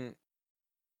 I mean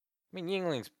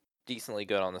Yingling's decently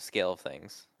good on the scale of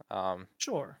things.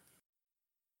 Sure.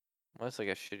 What's like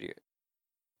a shitty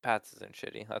Pats isn't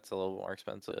shitty. That's a little more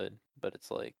expensive, but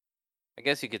it's like I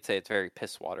guess you could say it's very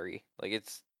piss watery. Like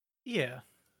it's Yeah.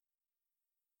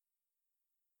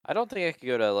 I don't think I could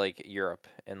go to like Europe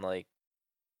and like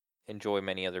enjoy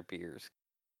many other beers.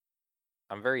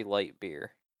 I'm very light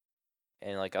beer.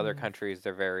 And like other Mm. countries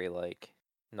they're very like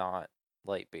not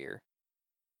light beer.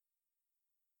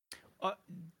 Uh,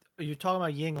 are you talking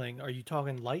about Yingling? Are you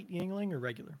talking light Yingling or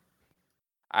regular?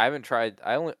 I haven't tried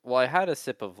I had a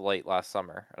sip of light last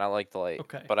summer and I liked the light,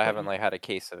 Okay, but I but haven't like had a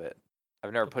case of it.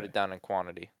 I've never put okay, it down in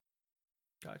quantity.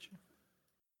 gotcha.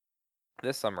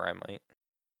 This summer I might.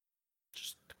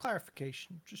 Just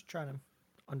clarification. Just trying to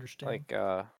understand. Like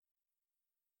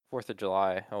 4th of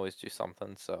July, I always do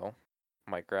something, so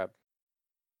I might grab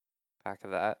a pack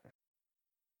of that.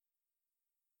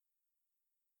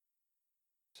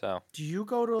 So, Do you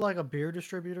go to like a beer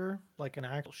distributor, like an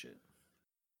actual shit?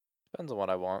 depends on what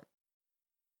I want.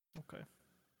 Okay,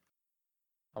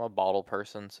 I'm a bottle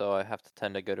person, so I have to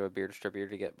tend to go to a beer distributor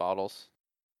to get bottles.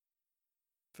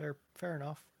 fair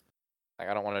enough. Like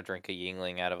I don't want to drink a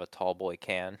Yingling out of a tall boy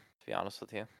can, to be honest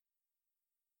with you.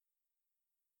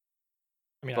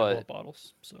 I mean, I But bought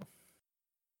bottles, so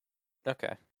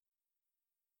okay.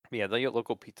 Yeah, the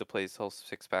local pizza place sells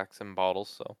 6 packs in bottles,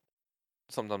 so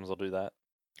sometimes I'll do that.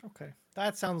 okay.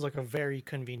 That sounds like a very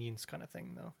convenience kind of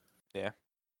thing, though. Yeah.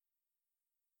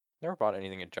 Never bought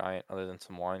anything at Giant other than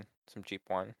some wine, some cheap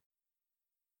wine.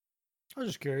 I was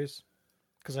just curious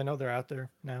because I know they're out there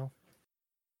now.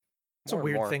 It's a More and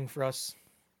weird more. thing for us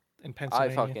in I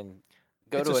Pennsylvania. fucking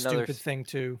go It's to a another stupid thing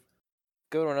too.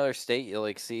 go to another state, you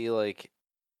like see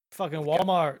Fucking like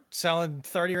Walmart selling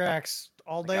 30 racks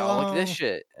all like day oh look at this long.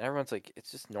 shit, and everyone's like it's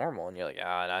just normal, and you're like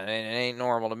ah it ain't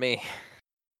normal to me.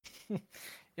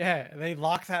 Yeah, they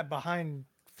lock that behind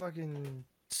fucking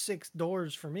 6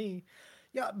 doors for me.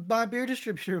 Yeah, my beer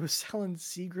distributor was selling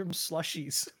Seagram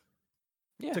slushies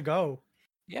Yeah, to go.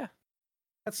 yeah.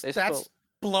 That's They that's still.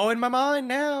 blowing my mind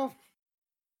now.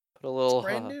 Put a little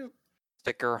Brand new.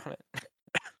 sticker on it.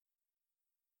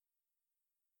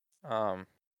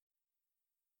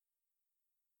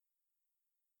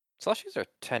 Slushies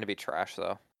tend to be trash,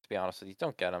 though. To be honest with you,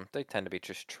 don't get them. They tend to be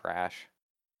just trash.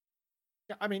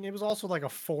 Yeah, I mean, it was also like a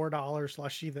 $4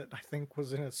 slushie that I think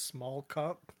was in a small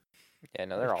cup. Yeah,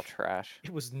 no, they're all trash.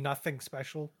 It was nothing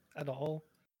special at all.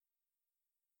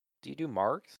 Do you do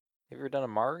margs? Have you ever done a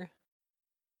marg?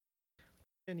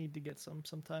 I need to get some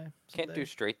sometime. Can't do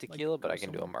straight tequila, but I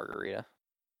can do a margarita.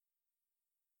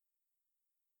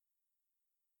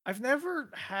 I've never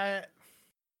had.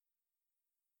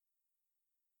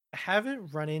 I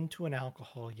haven't run into an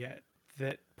alcohol yet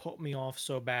that put me off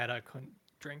so bad I couldn't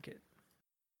drink it.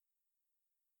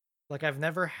 Like, I've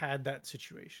never had that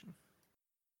situation.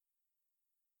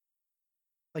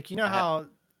 Like, you know how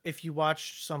if you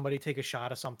watch somebody take a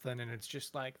shot of something and it's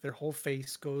just like their whole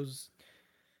face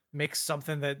makes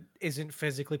something that isn't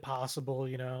physically possible,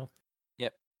 you know?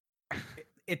 Yep.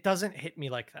 It doesn't hit me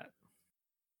like that.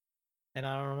 And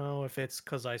I don't know if it's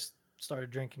because I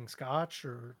started drinking scotch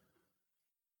or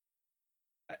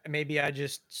maybe I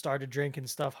just started drinking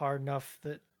stuff hard enough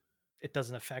that it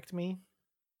doesn't affect me.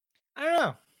 I don't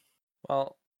know.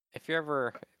 Well, if you're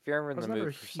ever in the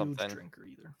mood for something, I was never a huge drinker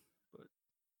either. But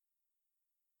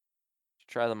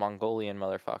try the Mongolian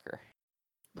motherfucker.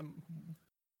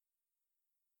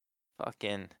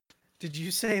 Fucking. Did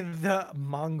you say the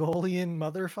Mongolian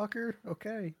motherfucker?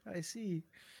 Okay, I see.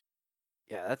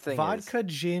 Yeah, that thing Vodka,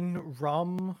 gin,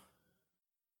 rum.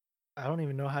 I don't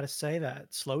even know how to say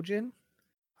that. Slow gin?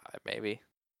 Maybe.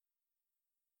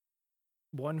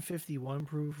 151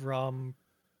 proof rum,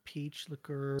 peach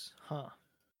liqueurs. Huh.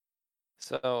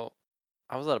 So,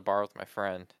 I was at a bar with my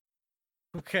friend.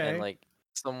 Okay. And like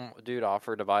some dude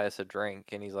offered to buy us a drink,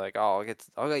 and he's like, "Oh,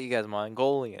 I'll get you guys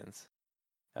Mongolians,"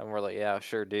 and we're like, "Yeah,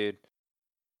 sure, dude,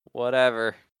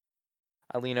 whatever."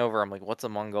 I lean over, I'm like, "What's a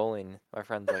Mongolian?" My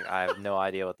friend's like, "I have no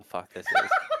idea what the fuck this is."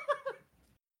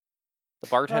 The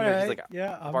bartender, he's like,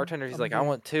 yeah. he's like, "I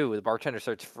want two." The bartender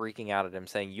starts freaking out at him,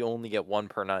 saying, "You only get one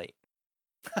per night."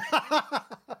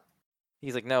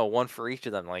 He's like, "No, one for each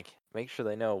of them. Like, make sure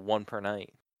they know one per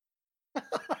night."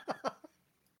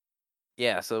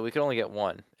 Yeah, so we could only get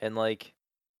one, and like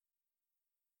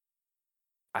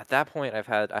at that point, I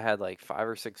had like 5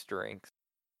 or 6 drinks.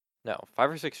 No, 5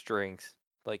 or 6 drinks,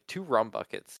 like 2 rum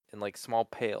buckets in like small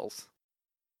pails.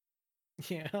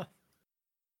 Yeah.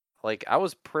 Like I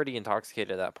was pretty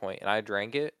intoxicated at that point, and I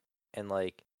drank it, and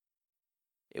like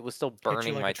it was still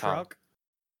burning my tongue.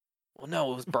 Well,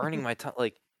 no, it was burning my tongue.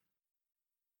 Like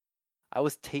I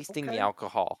was tasting the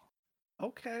alcohol.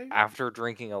 Okay. After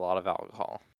drinking a lot of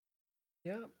alcohol.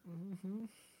 Yep. Mm-hmm.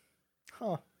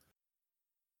 Huh.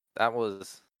 That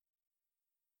was,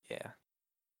 yeah.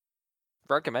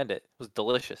 Recommend it. It was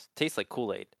delicious. Tastes like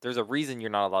Kool-Aid. There's a reason you're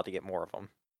not allowed to get more of them.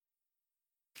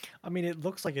 I mean, it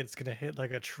looks like it's gonna hit like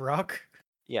a truck.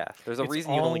 Yeah, there's a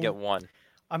reason you only get one.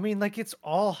 I mean, like it's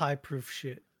all high proof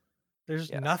shit.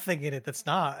 There's nothing in it that's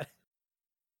not.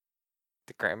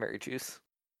 The cranberry juice.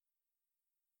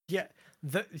 Yeah,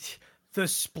 the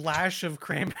splash of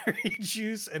cranberry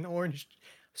juice and orange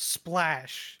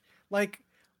splash. Like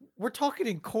we're talking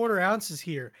in quarter ounces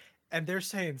here, and they're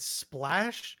saying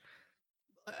splash.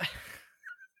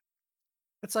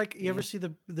 It's like you ever see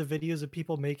the videos of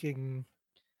people making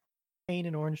champagne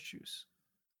and orange juice?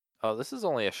 Oh, this is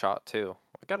only a shot too.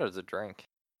 I got it as a drink.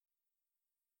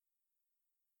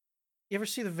 You ever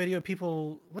see the video of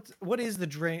people? What is the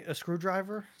drink? A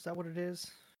screwdriver? Is that what it is?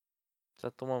 Is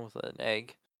that the one with an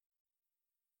egg?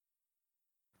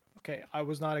 Okay, I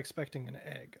was not expecting an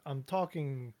egg. I'm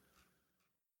talking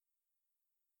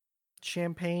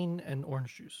champagne and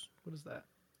orange juice. What is that?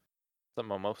 The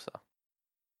mimosa.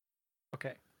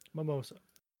 Okay, mimosa.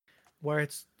 Where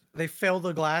they fill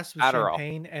the glass with Adderall.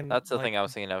 champagne and that's the thing I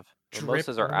was thinking of.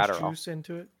 Mimosas are orange Adderall. juice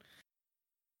into it.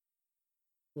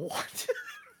 What?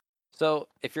 So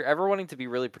if you're ever wanting to be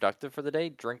really productive for the day,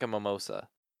 drink a mimosa.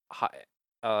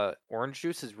 Orange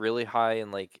juice is really high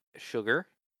in like sugar.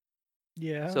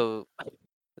 Yeah. So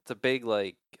it's a big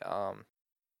like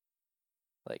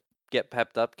get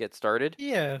pepped up, get started.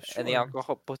 Yeah, sure. And the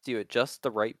alcohol puts you at just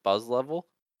the right buzz level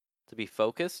to be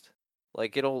focused.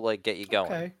 Like it'll like get you going.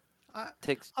 Okay.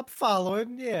 I'm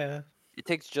following, yeah. It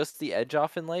takes just the edge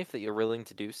off in life that you're willing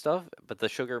to do stuff, but the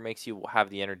sugar makes you have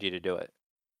the energy to do it.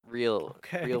 Real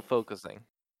focusing.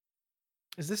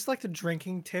 Is this like the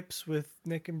drinking tips with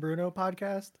Nick and Bruno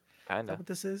podcast? Kinda. Is that what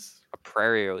this is? A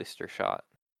prairie oyster shot.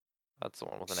 That's the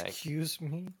one with an egg. Excuse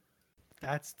me.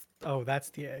 That's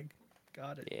the egg.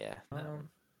 Got it. Yeah.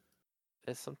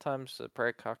 is sometimes a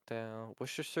bright cocktail.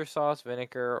 Worcestershire sauce,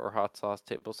 vinegar, or hot sauce,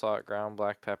 table salt, ground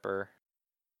black pepper.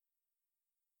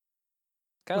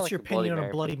 Kind of What's like your a Bloody opinion on a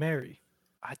Mary. Bloody Mary?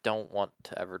 I don't want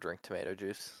to ever drink tomato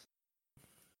juice.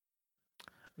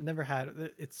 I've never had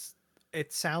it.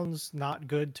 It sounds not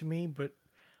good to me, but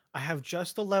I have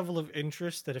just a level of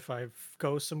interest that if I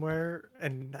go somewhere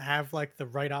and have like the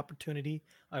right opportunity,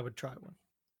 I would try one.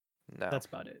 No, That's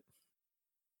about it.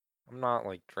 I'm not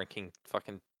like drinking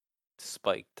fucking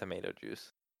spiked tomato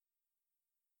juice.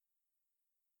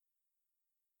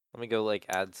 Let me go like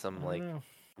add I some don't like know.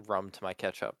 rum to my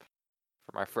ketchup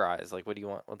for my fries. Like, what do you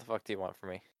want? What the fuck do you want from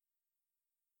me?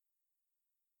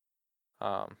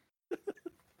 Um,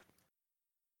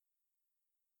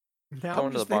 Now I'm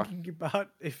going to the just bar. thinking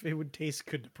about if it would taste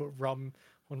good to put rum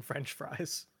on French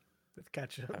fries with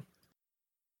ketchup.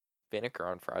 Vinegar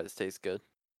on fries tastes good.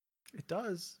 It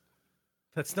does.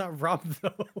 That's not rum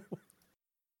though.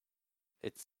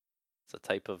 It's a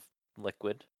type of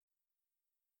liquid.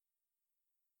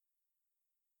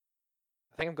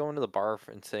 I think I'm going to the bar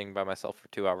and sitting by myself for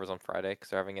 2 hours on Friday because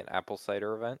they're having an apple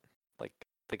cider event. Like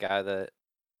the guy that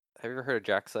have you ever heard of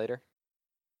Jack Cider?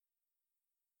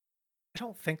 I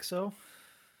don't think so.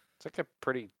 It's like a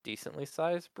pretty decently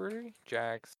sized brewery.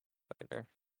 Jack's Cider.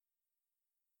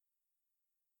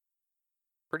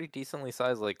 Pretty decently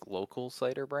sized like local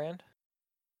cider brand.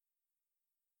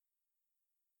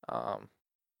 Um,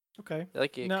 Okay.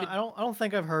 like it No, could I don't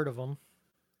think I've heard of them.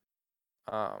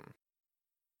 um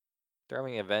they're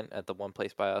having an event at the one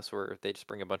place by us where they just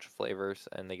bring a bunch of flavors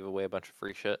and they give away a bunch of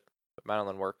free shit. But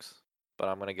Madeline works, but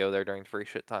I'm gonna go there during free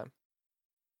shit time.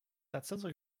 That sounds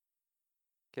like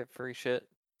Get free shit,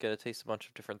 get to taste a bunch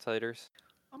of different ciders.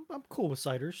 I'm cool with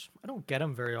ciders. I don't get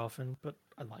them very often, but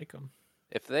I like them.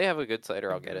 If they have a good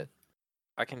cider, I'll Pretty get good. it.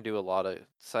 I can do a lot of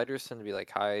ciders tend to be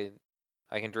like high.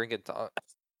 I can drink a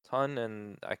ton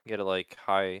and I can get a like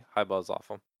high buzz off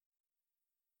them.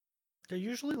 They're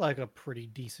usually like a pretty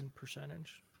decent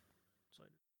percentage.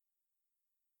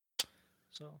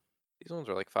 So These ones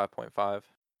are like 5.5.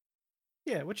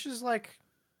 yeah, which is like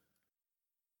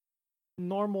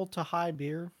normal to high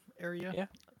beer area. Yeah.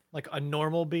 Like a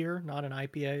normal beer, not an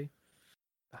IPA.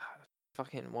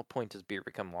 Fucking, what point does beer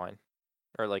become wine?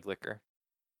 Or like liquor?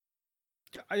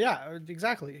 Yeah,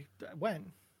 exactly.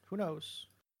 When? Who knows?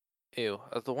 Ew.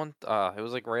 The one, it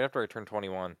was like right after I turned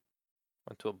 21.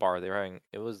 Went to a bar. They were having,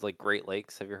 it was like Great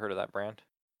Lakes. Have you heard of that brand?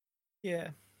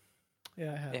 Yeah.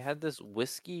 Yeah, I They have. had this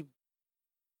whiskey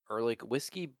or like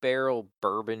whiskey barrel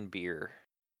bourbon beer.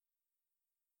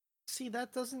 See,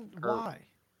 that doesn't Or why?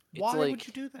 it's Why would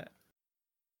you like, do that?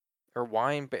 or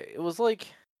wine. It was like,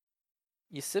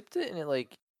 you sipped it and it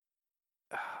like,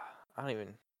 I don't even,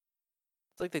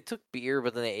 it's like they took beer,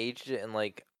 but then they aged it in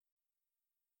like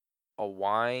a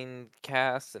wine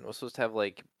cast and it was supposed to have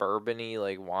like bourbony,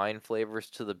 like wine flavors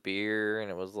to the beer. And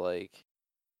it was like,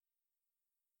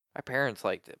 my parents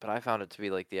liked it, but I found it to be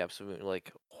like the absolute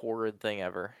like horrid thing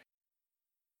ever.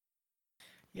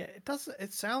 Yeah, it does.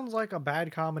 It sounds like a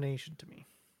bad combination to me.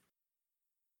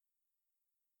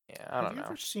 Yeah, I Have don't you know.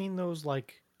 ever seen those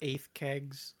like eighth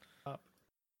kegs?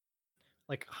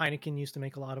 Like Heineken used to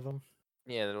make a lot of them.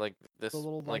 Yeah, they're The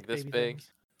little like like this baby big.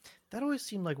 things. That always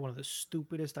seemed like one of the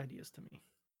stupidest ideas to me.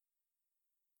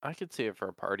 I could see it for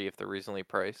a party if they're reasonably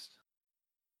priced.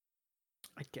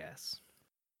 I guess.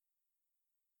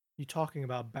 You talking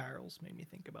about barrels made me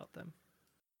think about them.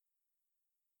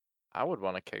 I would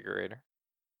want a kegerator.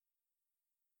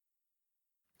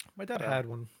 My dad But had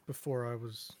one before I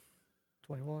was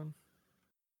 21.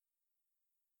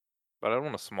 I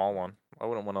want a small one. I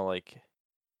wouldn't want to like.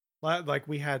 Like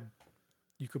we had,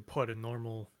 you could put a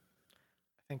normal.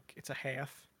 I think it's a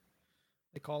half.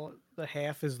 They call it the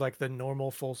half is like the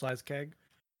normal full size keg.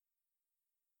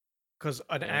 Because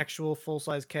an Yeah, actual full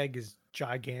size keg is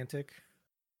gigantic.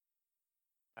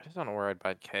 I just don't know where I'd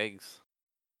buy kegs.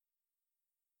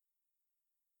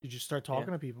 You just start Yeah,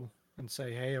 talking to people and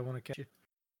say, "Hey, I want to catch you."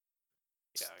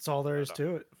 yeah. That's all there Yo, is dog.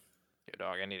 to it. Yo,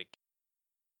 dog. I need a.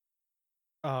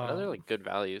 I know they're Um, like good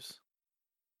values.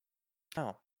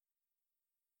 Oh,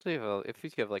 so if you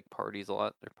have like parties a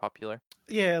lot, they're popular.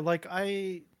 yeah, like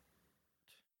a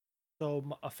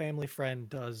family friend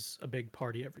does a big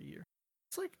party every year.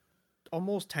 It's like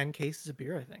almost 10 cases of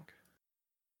beer, I think.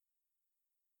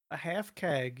 A half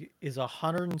keg is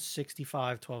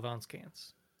 165 12-ounce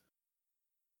cans.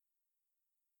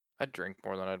 I'd drink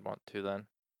more than I'd want to then.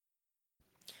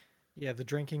 Yeah, the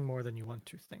drinking more than you want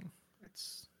to thing.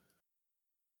 It's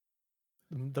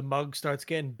the mug starts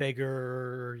getting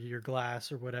bigger, or your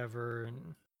glass or whatever,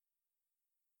 and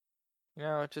You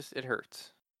know, it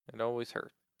hurts. It always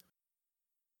hurts.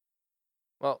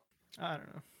 Well, I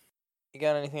don't know. You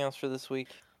got anything else for this week?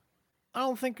 I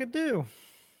don't think I do.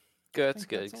 Good, I that's think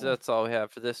good, that's because all. that's all we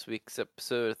have for this week's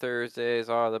episode of Thursdays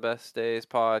Are the Best Days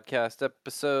podcast,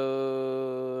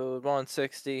 episode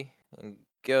 160. And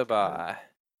goodbye.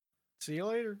 See you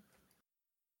later.